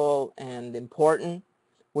thoughtful and important.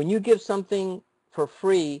 When you give something for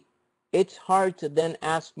free, it's hard to then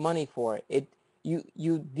ask money for it.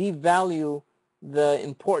 You devalue the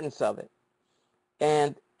importance of it.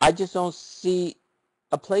 And I just don't see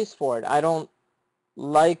a place for it. I don't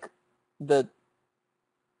like the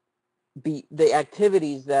the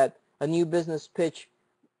activities that a new business pitch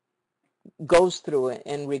goes through it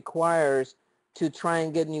and requires to try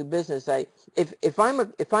and get new business. If I'm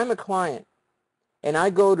a client and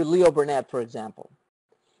I go to Leo Burnett, for example,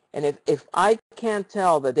 and if I can't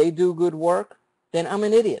tell that they do good work, then I'm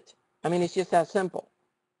an idiot. I mean, it's just that simple,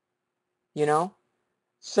 you know.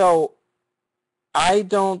 So I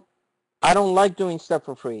don't like doing stuff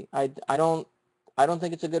for free. I don't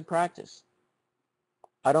think it's a good practice.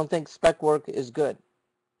 I don't think spec work is good.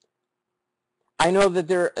 I know that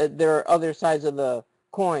there are other sides of the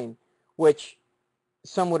coin, which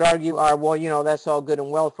some would argue are, well, you know, that's all good and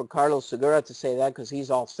well for CarlosSegura to say that because he's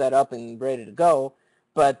all set up and ready to go.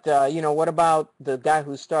 But, you know, what about the guy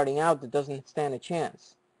who's starting out that doesn't stand a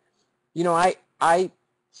chance? You know, I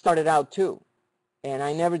started out too, and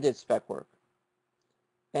I never did spec work.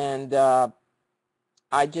 And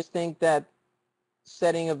I just think that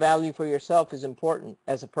setting a value for yourself is important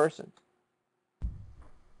as a person.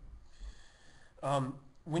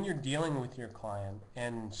 When you're dealing with your client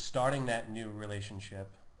and starting that new relationship,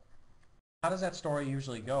 how does that story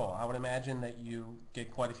usually go? I would imagine that you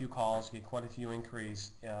get quite a few calls, get quite a few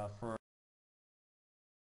inquiries for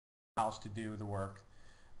a house to do the work.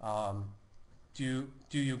 Um, do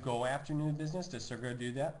you go after new business? Does Segura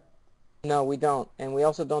do that? No, we don't. And we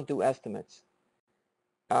also don't do estimates.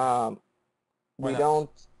 Why We not? don't,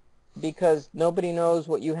 because nobody knows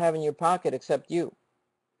what you have in your pocket except you.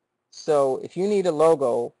 So if you need a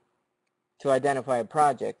logo to identify a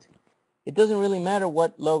project, it doesn't really matter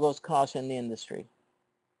what logos cost in the industry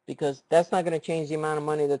because that's not going to change the amount of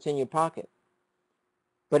money that's in your pocket.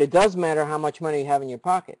 But it does matter how much money you have in your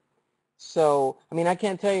pocket. So, I mean, I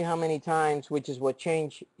can't tell you how many times, which is what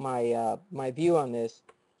changed my my view on this,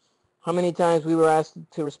 how many times we were asked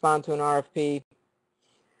to respond to an RFP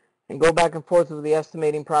and go back and forth with the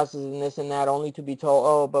estimating process and this and that, only to be told,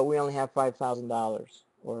 oh, but we only have $5,000,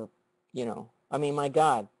 or, you know, I mean, my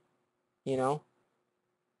God, you know,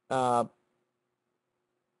 uh,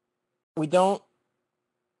 we don't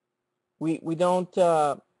we don't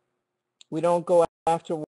we don't go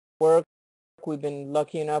after work we've been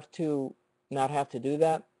lucky enough to not have to do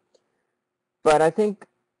that. But I think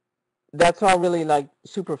that's all really like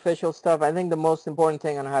superficial stuff. I think the most important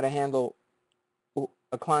thing on how to handle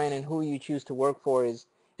a client and who you choose to work for is,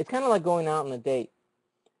 it's kind of like going out on a date.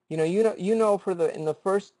 You know for in the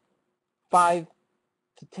first 5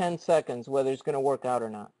 to 10 seconds whether it's going to work out or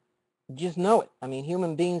not. You just know it. I mean,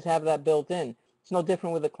 human beings have that built in. It's no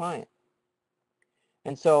different with a client.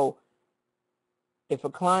 And so if a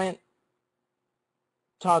client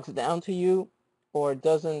talks down to you or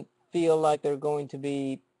doesn't feel like they're going to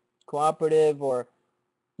be cooperative, or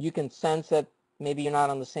you can sense that maybe you're not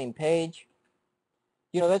on the same page,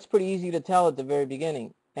 that's pretty easy to tell at the very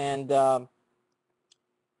beginning. And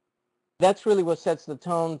that's really what sets the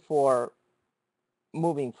tone for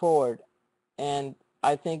moving forward. And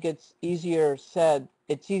I think it's easier said,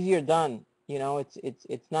 it's easier done.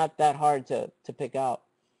 It's not that hard to pick out.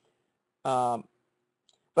 But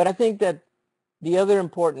I think that the other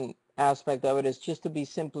important aspect of it is just to be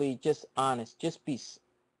simply just honest. Just be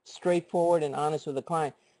straightforward and honest with the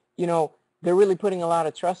client. They're really putting a lot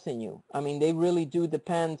of trust in you. I mean, they really do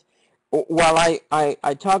depend. While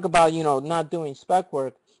I talk about, not doing spec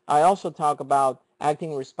work, I also talk about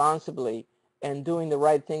acting responsibly and doing the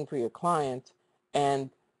right thing for your client and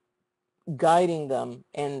guiding them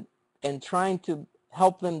and trying to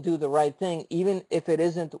help them do the right thing, even if it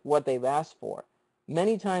isn't what they've asked for.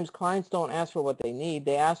 Many times clients don't ask for what they need,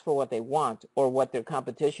 they ask for what they want, or what their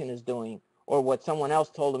competition is doing, or what someone else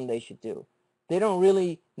told them they should do. They don't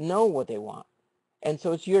really know what they want. And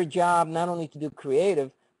so it's your job not only to do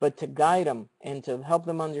creative, but to guide them and to help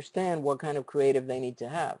them understand what kind of creative they need to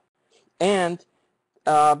have. And,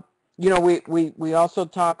 we also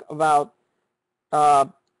talk about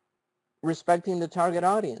respecting the target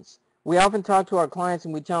audience. We often talk to our clients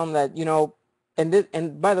and we tell them that,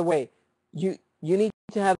 and by the way, you need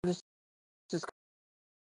to have this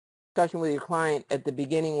discussion with your client at the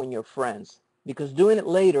beginning when you're friends, because doing it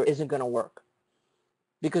later isn't going to work,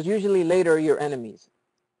 because usually later you're enemies.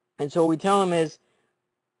 And so what we tell them is,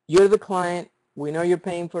 you're the client, we know you're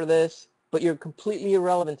paying for this, but you're completely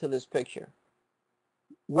irrelevant to this picture.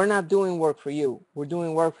 We're not doing work for you, we're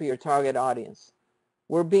doing work for your target audience.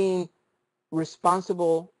 We're being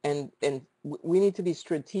responsible, and we need to be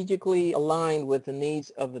strategically aligned with the needs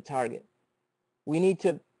of the target. We need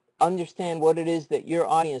to understand what it is that your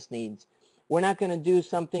audience needs. We're not going to do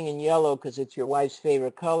something in yellow because it's your wife's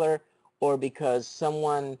favorite color, or because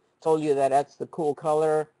someone told you that that's the cool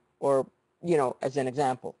color, or, as an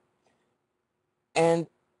example. And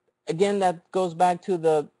again, that goes back to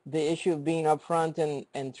the issue of being upfront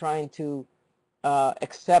and trying to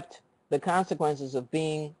accept the consequences of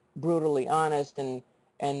being brutally honest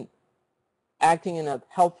and acting in a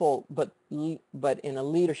helpful but in a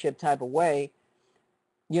leadership type of way.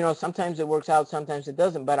 Sometimes it works out, sometimes it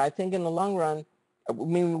doesn't. But I think in the long run, I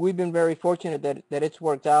mean, we've been very fortunate that it's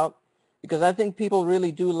worked out, because I think people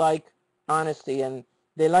really do like honesty, and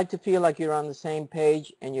they like to feel like you're on the same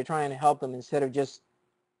page and you're trying to help them, instead of just,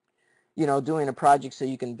 doing a project so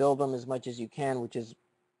you can build them as much as you can, which is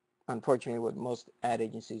unfortunately what most ad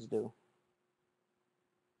agencies do.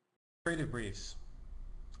 Creative briefs.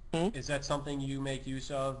 Is that something you make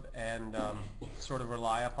use of and sort of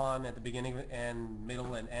rely upon at the beginning and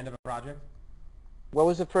middle and end of a project? What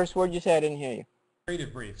was the first word you said? I didn't hear you.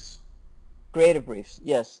 Creative briefs. Creative briefs,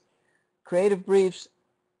 yes. Creative briefs,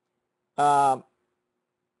 I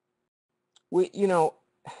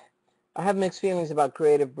have mixed feelings about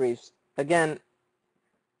creative briefs. Again,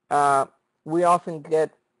 we often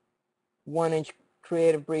get 1-inch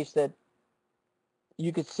creative briefs that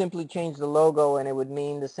you could simply change the logo and it would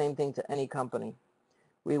mean the same thing to any company.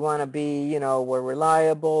 We want to be, we're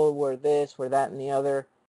reliable, we're this, we're that, and the other.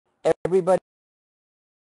 Everybody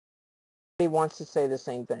wants to say the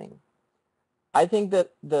same thing. I think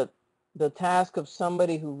that the task of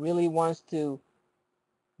somebody who really wants to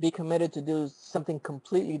be committed to do something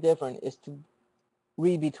completely different is to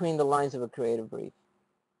read between the lines of a creative brief.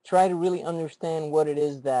 Try to really understand what it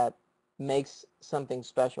is that makes something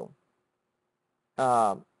special.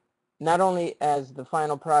 Not only as the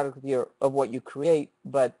final product of what you create,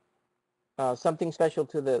 but something special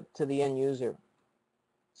to the end user.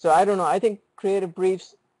 So I don't know. I think creative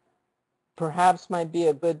briefs perhaps might be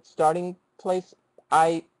a good starting place.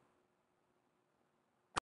 I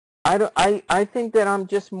think that I'm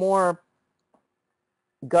just more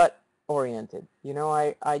gut oriented.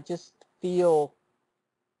 I just feel,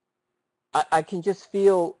 I can just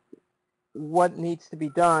feel what needs to be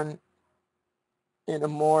done in a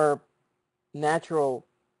more natural,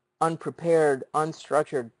 unprepared,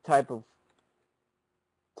 unstructured type of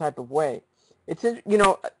way. It's,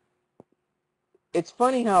 it's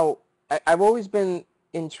funny how I've always been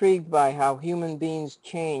intrigued by how human beings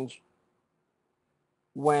change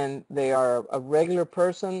when they are a regular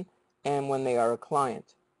person and when they are a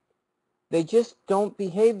client. They just don't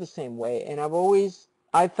behave the same way, and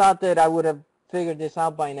I thought that I would have figured this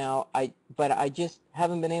out by now, but I just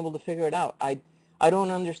haven't been able to figure it out. I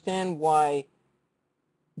don't understand why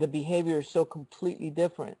the behavior is so completely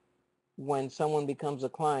different when someone becomes a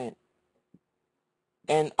client.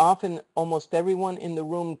 And often, almost everyone in the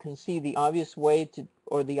room can see the obvious way to,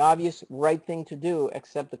 or the obvious right thing to do,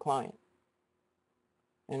 except the client.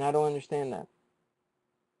 And I don't understand that.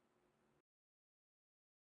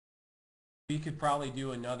 We could probably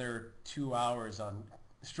do another 2 hours on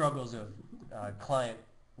struggles of client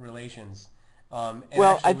relations. And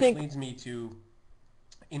Well, I actually, which think, leads me to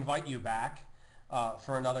invite you back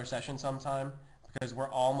for another session sometime, because we're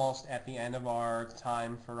almost at the end of our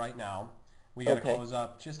time for right now. We got to okay. close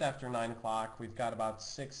up just after 9 o'clock. We've got about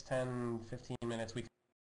 6, 10, 15 minutes.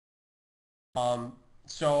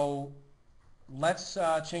 So let's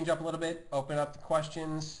change up a little bit, open up the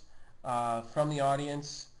questions from the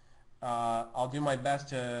audience. I'll do my best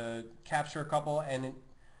to capture a couple. And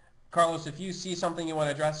Carlos, if you see something you want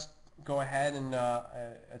to address, go ahead and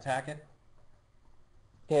attack it.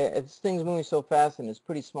 Okay, this thing's moving so fast and it's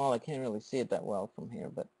pretty small, I can't really see it that well from here.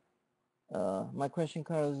 But my question,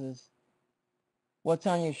 Carlos, is what's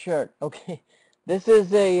on your shirt? Okay, this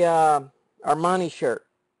is a Armani shirt.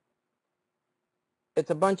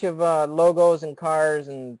 It's a bunch of logos and cars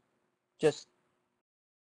and just,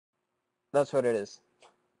 that's what it is.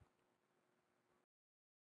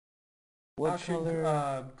 How What should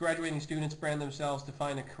color? graduating students brand themselves to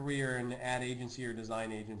find a career in an ad agency or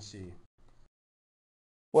design agency?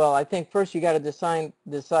 Well, I think first you got to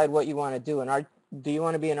decide what you want to do. Do you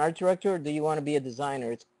want to be an art director or do you want to be a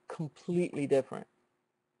designer? It's completely different.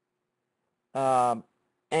 And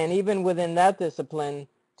even within that discipline,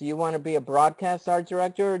 do you want to be a broadcast art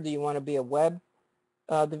director? Do you want to be a web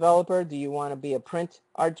developer? Do you want to be a print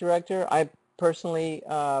art director? I personally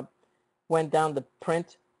went down the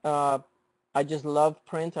print. I just love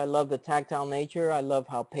print. I love the tactile nature. I love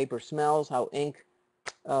how paper smells, how ink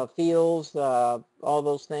feels, all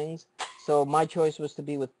those things. So my choice was to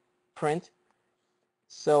be with print.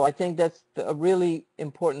 So I think that's a really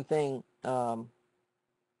important thing. Do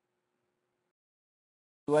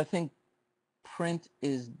I think print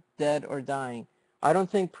is dead or dying? I don't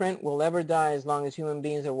think print will ever die as long as human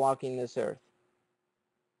beings are walking this earth.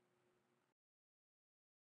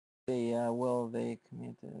 Will they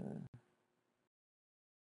commit?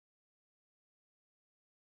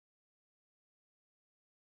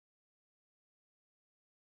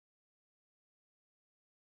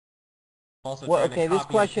 Also Well, trying to okay, this copy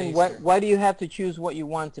and question, paste. why do you have to choose what you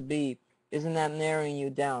want to be? Isn't that narrowing you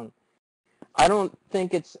down? I don't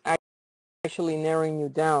think it's actually narrowing you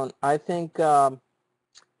down. I think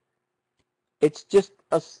it's just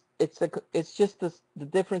it's just the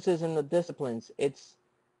differences in the disciplines.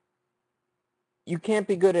 You can't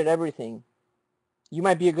be good at everything. You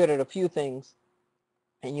might be good at a few things,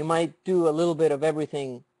 and you might do a little bit of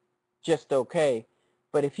everything just okay.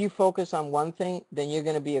 But if you focus on one thing, then you're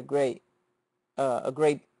going to be a great,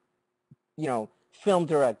 film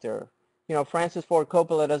director. Francis Ford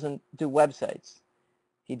Coppola doesn't do websites.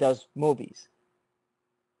 He does movies.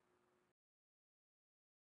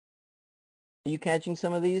 Are you catching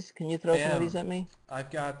some of these? Can you throw I some of these am. at me? I've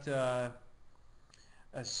got a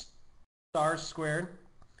star squared.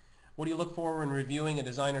 What do you look for when reviewing a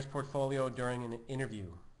designer's portfolio during an interview?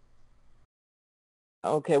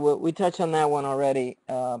 Okay, well, we touched on that one already.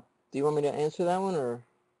 Do you want me to answer that one, or?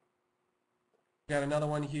 Got another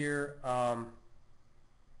one here.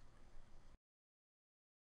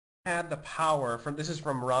 Had the power this is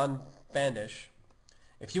from Ron Bandish.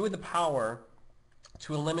 If you had the power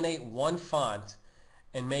to eliminate one font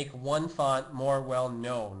and make one font more well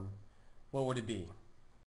known, what would it be?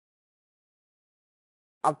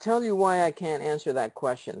 I'll tell you why I can't answer that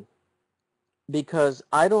question. Because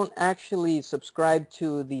I don't actually subscribe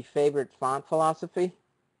to the favorite font philosophy.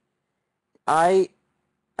 I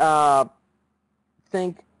uh,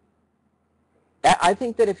 think I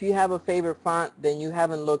think that if you have a favorite font, then you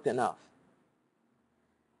haven't looked enough.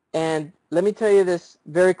 And let me tell you this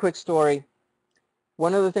very quick story.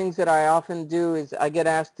 One of the things that I often do is I get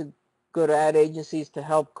asked to go to ad agencies to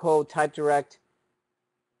help type direct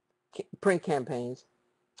print campaigns.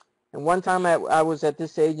 And one time I was at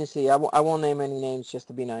this agency, I won't name any names just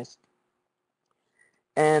to be nice.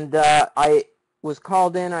 And I was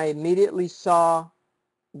called in. I immediately saw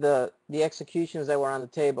the executions that were on the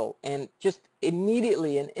table, and just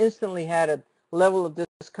immediately and instantly had a level of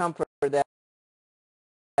discomfort that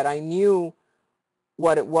I knew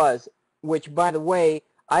what it was, which, by the way,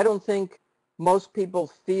 I don't think most people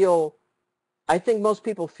feel, I think most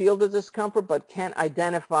people feel the discomfort but can't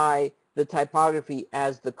identify the typography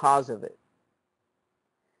as the cause of it.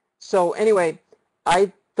 So anyway,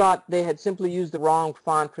 I thought they had simply used the wrong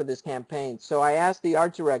font for this campaign. So I asked the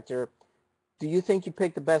art director, do you think you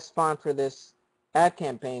picked the best font for this ad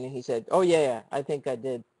campaign? And he said, oh yeah, I think I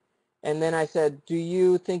did. And then I said, do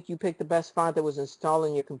you think you picked the best font that was installed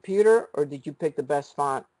in your computer, or did you pick the best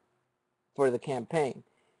font for the campaign?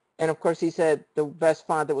 And of course he said the best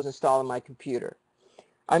font that was installed in my computer.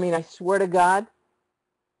 I mean, I swear to God,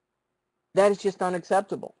 that is just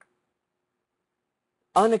unacceptable.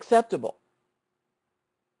 Unacceptable.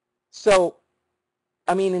 So,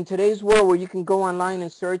 I mean, in today's world where you can go online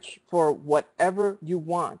and search for whatever you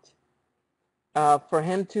want, for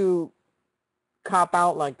him to cop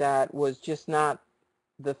out like that was just not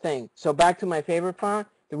the thing. So back to my favorite font.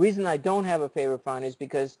 The reason I don't have a favorite font is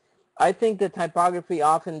because I think the typography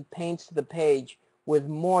often paints the page with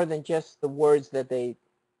more than just the words that they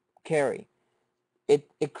carry.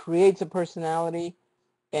 It creates a personality,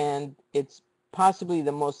 and it's possibly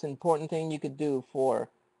the most important thing you could do for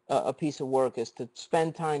a piece of work is to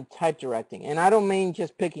spend time type directing. And I don't mean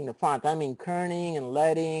just picking the font. I mean kerning and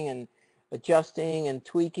leading and adjusting and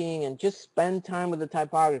tweaking, and just spend time with the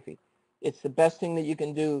typography. It's the best thing that you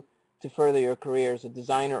can do to further your career as a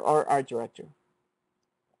designer or art director.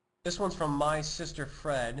 This one's from my sister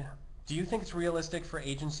Fred. Do you think it's realistic for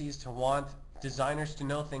agencies to want designers to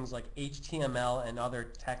know things like HTML and other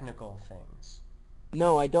technical things?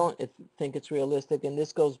 No, I don't think it's realistic, and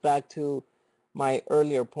this goes back to my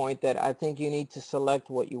earlier point that I think you need to select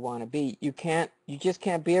what you want to be. You just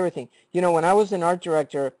can't be everything. You know, when I was an art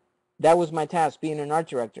director, that was my task, being an art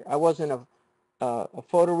director. I wasn't a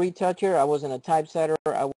photo retoucher. I wasn't a typesetter.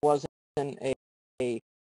 I wasn't a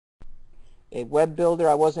web builder.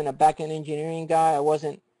 I wasn't a back-end engineering guy. I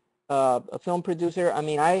wasn't a film producer. I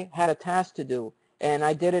mean, I had a task to do, and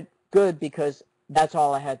I did it good because that's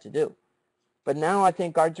all I had to do. But now I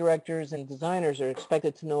think art directors and designers are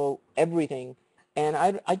expected to know everything, and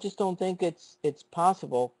I just don't think it's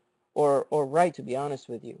possible or right, to be honest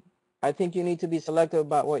with you. I think you need to be selective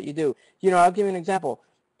about what you do. You know, I'll give you an example.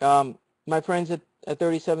 My friends at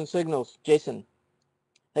 37 Signals, Jason,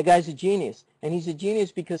 that guy's a genius, and he's a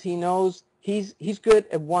genius because he knows he's good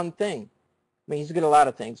at one thing. I mean, he's good at a lot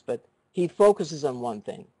of things, but he focuses on one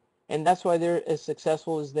thing, and that's why they're as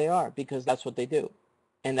successful as they are, because that's what they do.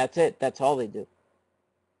 And that's it. That's all they do.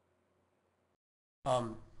 I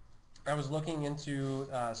was looking into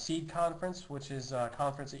Seed Conference, which is a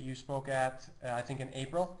conference that you spoke at, I think in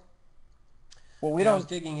April. Well, we and don't. I was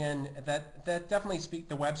digging in. That definitely speak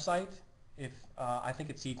the website. If I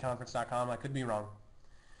think it's seedconference.com. I could be wrong.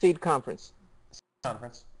 Seed Conference.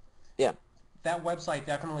 Conference. Yeah. That website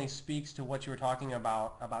definitely speaks to what you were talking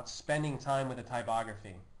about spending time with the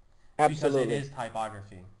typography. Absolutely. Because it is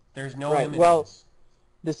typography. There's no right. images. Well,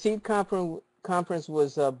 the Seed Conference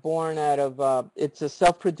was born out of, it's a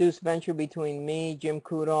self-produced venture between me, Jim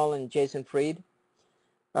Coudal, and Jason Fried.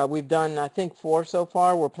 We've done, I think, 4 so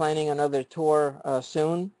far. We're planning another tour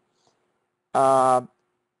soon. And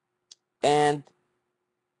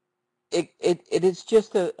it is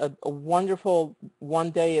just a wonderful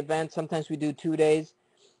one-day event. Sometimes we do 2 days.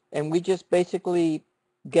 And we just basically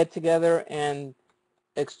get together and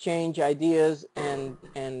exchange ideas and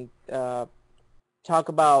talk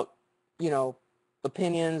about, you know,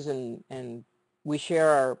 opinions, and we share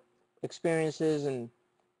our experiences, and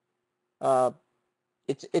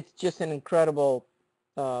it's just an incredible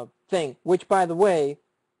thing, which, by the way,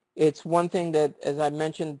 it's one thing that, as I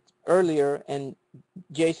mentioned earlier, and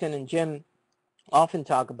Jason and Jim often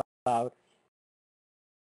talk about,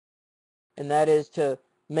 and that is to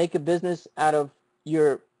make a business out of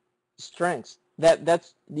your strengths.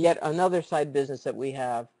 That's yet another side business that we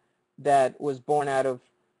have that was born out of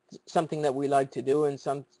something that we like to do and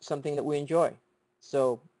something that we enjoy.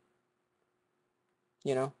 So,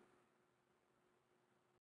 you know.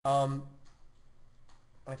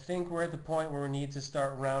 I think we're at the point where we need to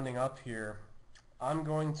start rounding up here. I'm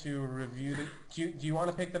going to review the... Do you want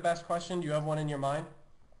to pick the best question? Do you have one in your mind?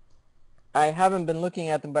 I haven't been looking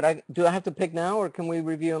at them, but do I have to pick now, or can we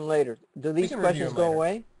review them later? Do these questions go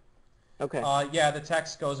away? Okay. Yeah, the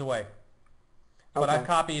text goes away. But okay.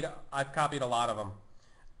 I've copied a lot of them.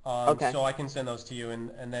 Okay. So I can send those to you,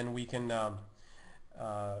 and then we can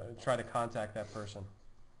try to contact that person.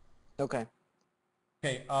 Okay.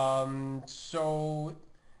 Okay, so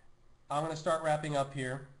I'm going to start wrapping up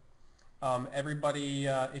here. Everybody,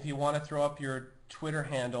 if you want to throw up your Twitter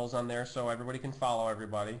handles on there so everybody can follow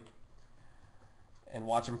everybody. and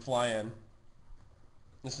watch them fly in.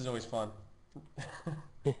 This is always fun.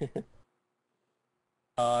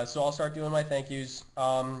 So I'll start doing my thank yous.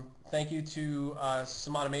 Thank you to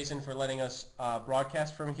Samana Mason for letting us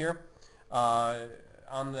broadcast from here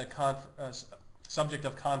on the subject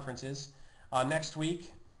of conferences. Next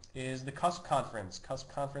week is the CUSP conference,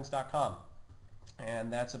 cuspconference.com,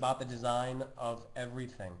 and that's about the design of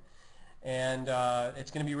everything. And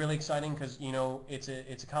it's going to be really exciting because, you know, it's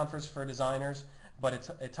a conference for designers, but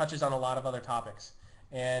it touches on a lot of other topics.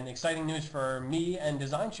 And exciting news for me and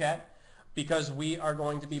DesignChat, because we are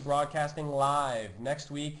going to be broadcasting live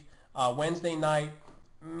next week, Wednesday night,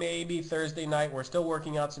 maybe Thursday night. We're still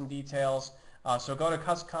working out some details. So go to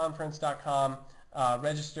cuspconference.com,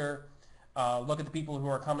 register, look at the people who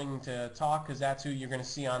are coming to talk, because that's who you're going to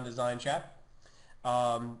see on DesignChat.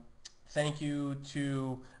 Thank you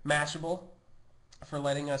to Mashable for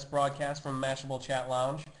letting us broadcast from Mashable Chat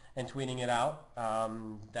Lounge and tweeting it out.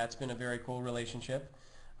 That's been a very cool relationship.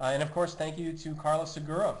 And of course, thank you to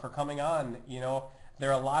CarlosSegura for coming on. You know,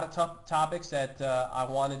 there are a lot of tough topics that I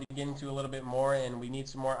wanted to get into a little bit more, and we need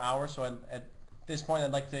some more hours. So at this point,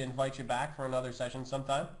 I'd like to invite you back for another session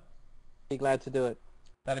sometime. Be glad to do it.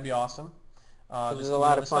 That'd be awesome. This is a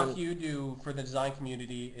lot of fun. The stuff you do for the design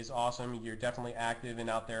community is awesome. You're definitely active and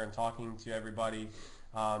out there and talking to everybody,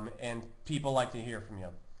 and people like to hear from you.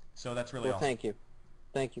 So that's really awesome. Thank you.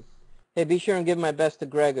 Thank you. Hey, be sure and give my best to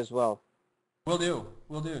Greg as well. Will do,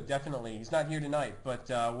 definitely. He's not here tonight, but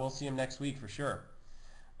we'll see him next week for sure.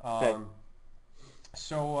 Okay.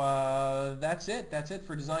 So that's it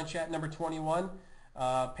for Design Chat number 21.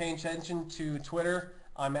 Paying attention to Twitter,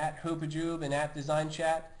 I'm at Hoopajube and at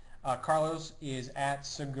DesignChat. Carlos is at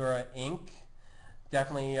Segura Inc.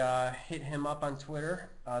 Definitely hit him up on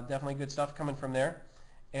Twitter. Definitely good stuff coming from there.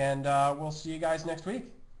 And we'll see you guys next week.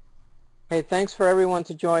 Hey, thanks for everyone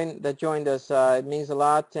that joined us. It means a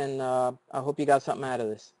lot, and I hope you got something out of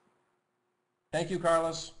this. Thank you,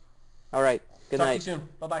 Carlos. All right. Good night. Talk to you soon.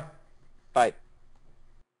 Bye-bye. Bye.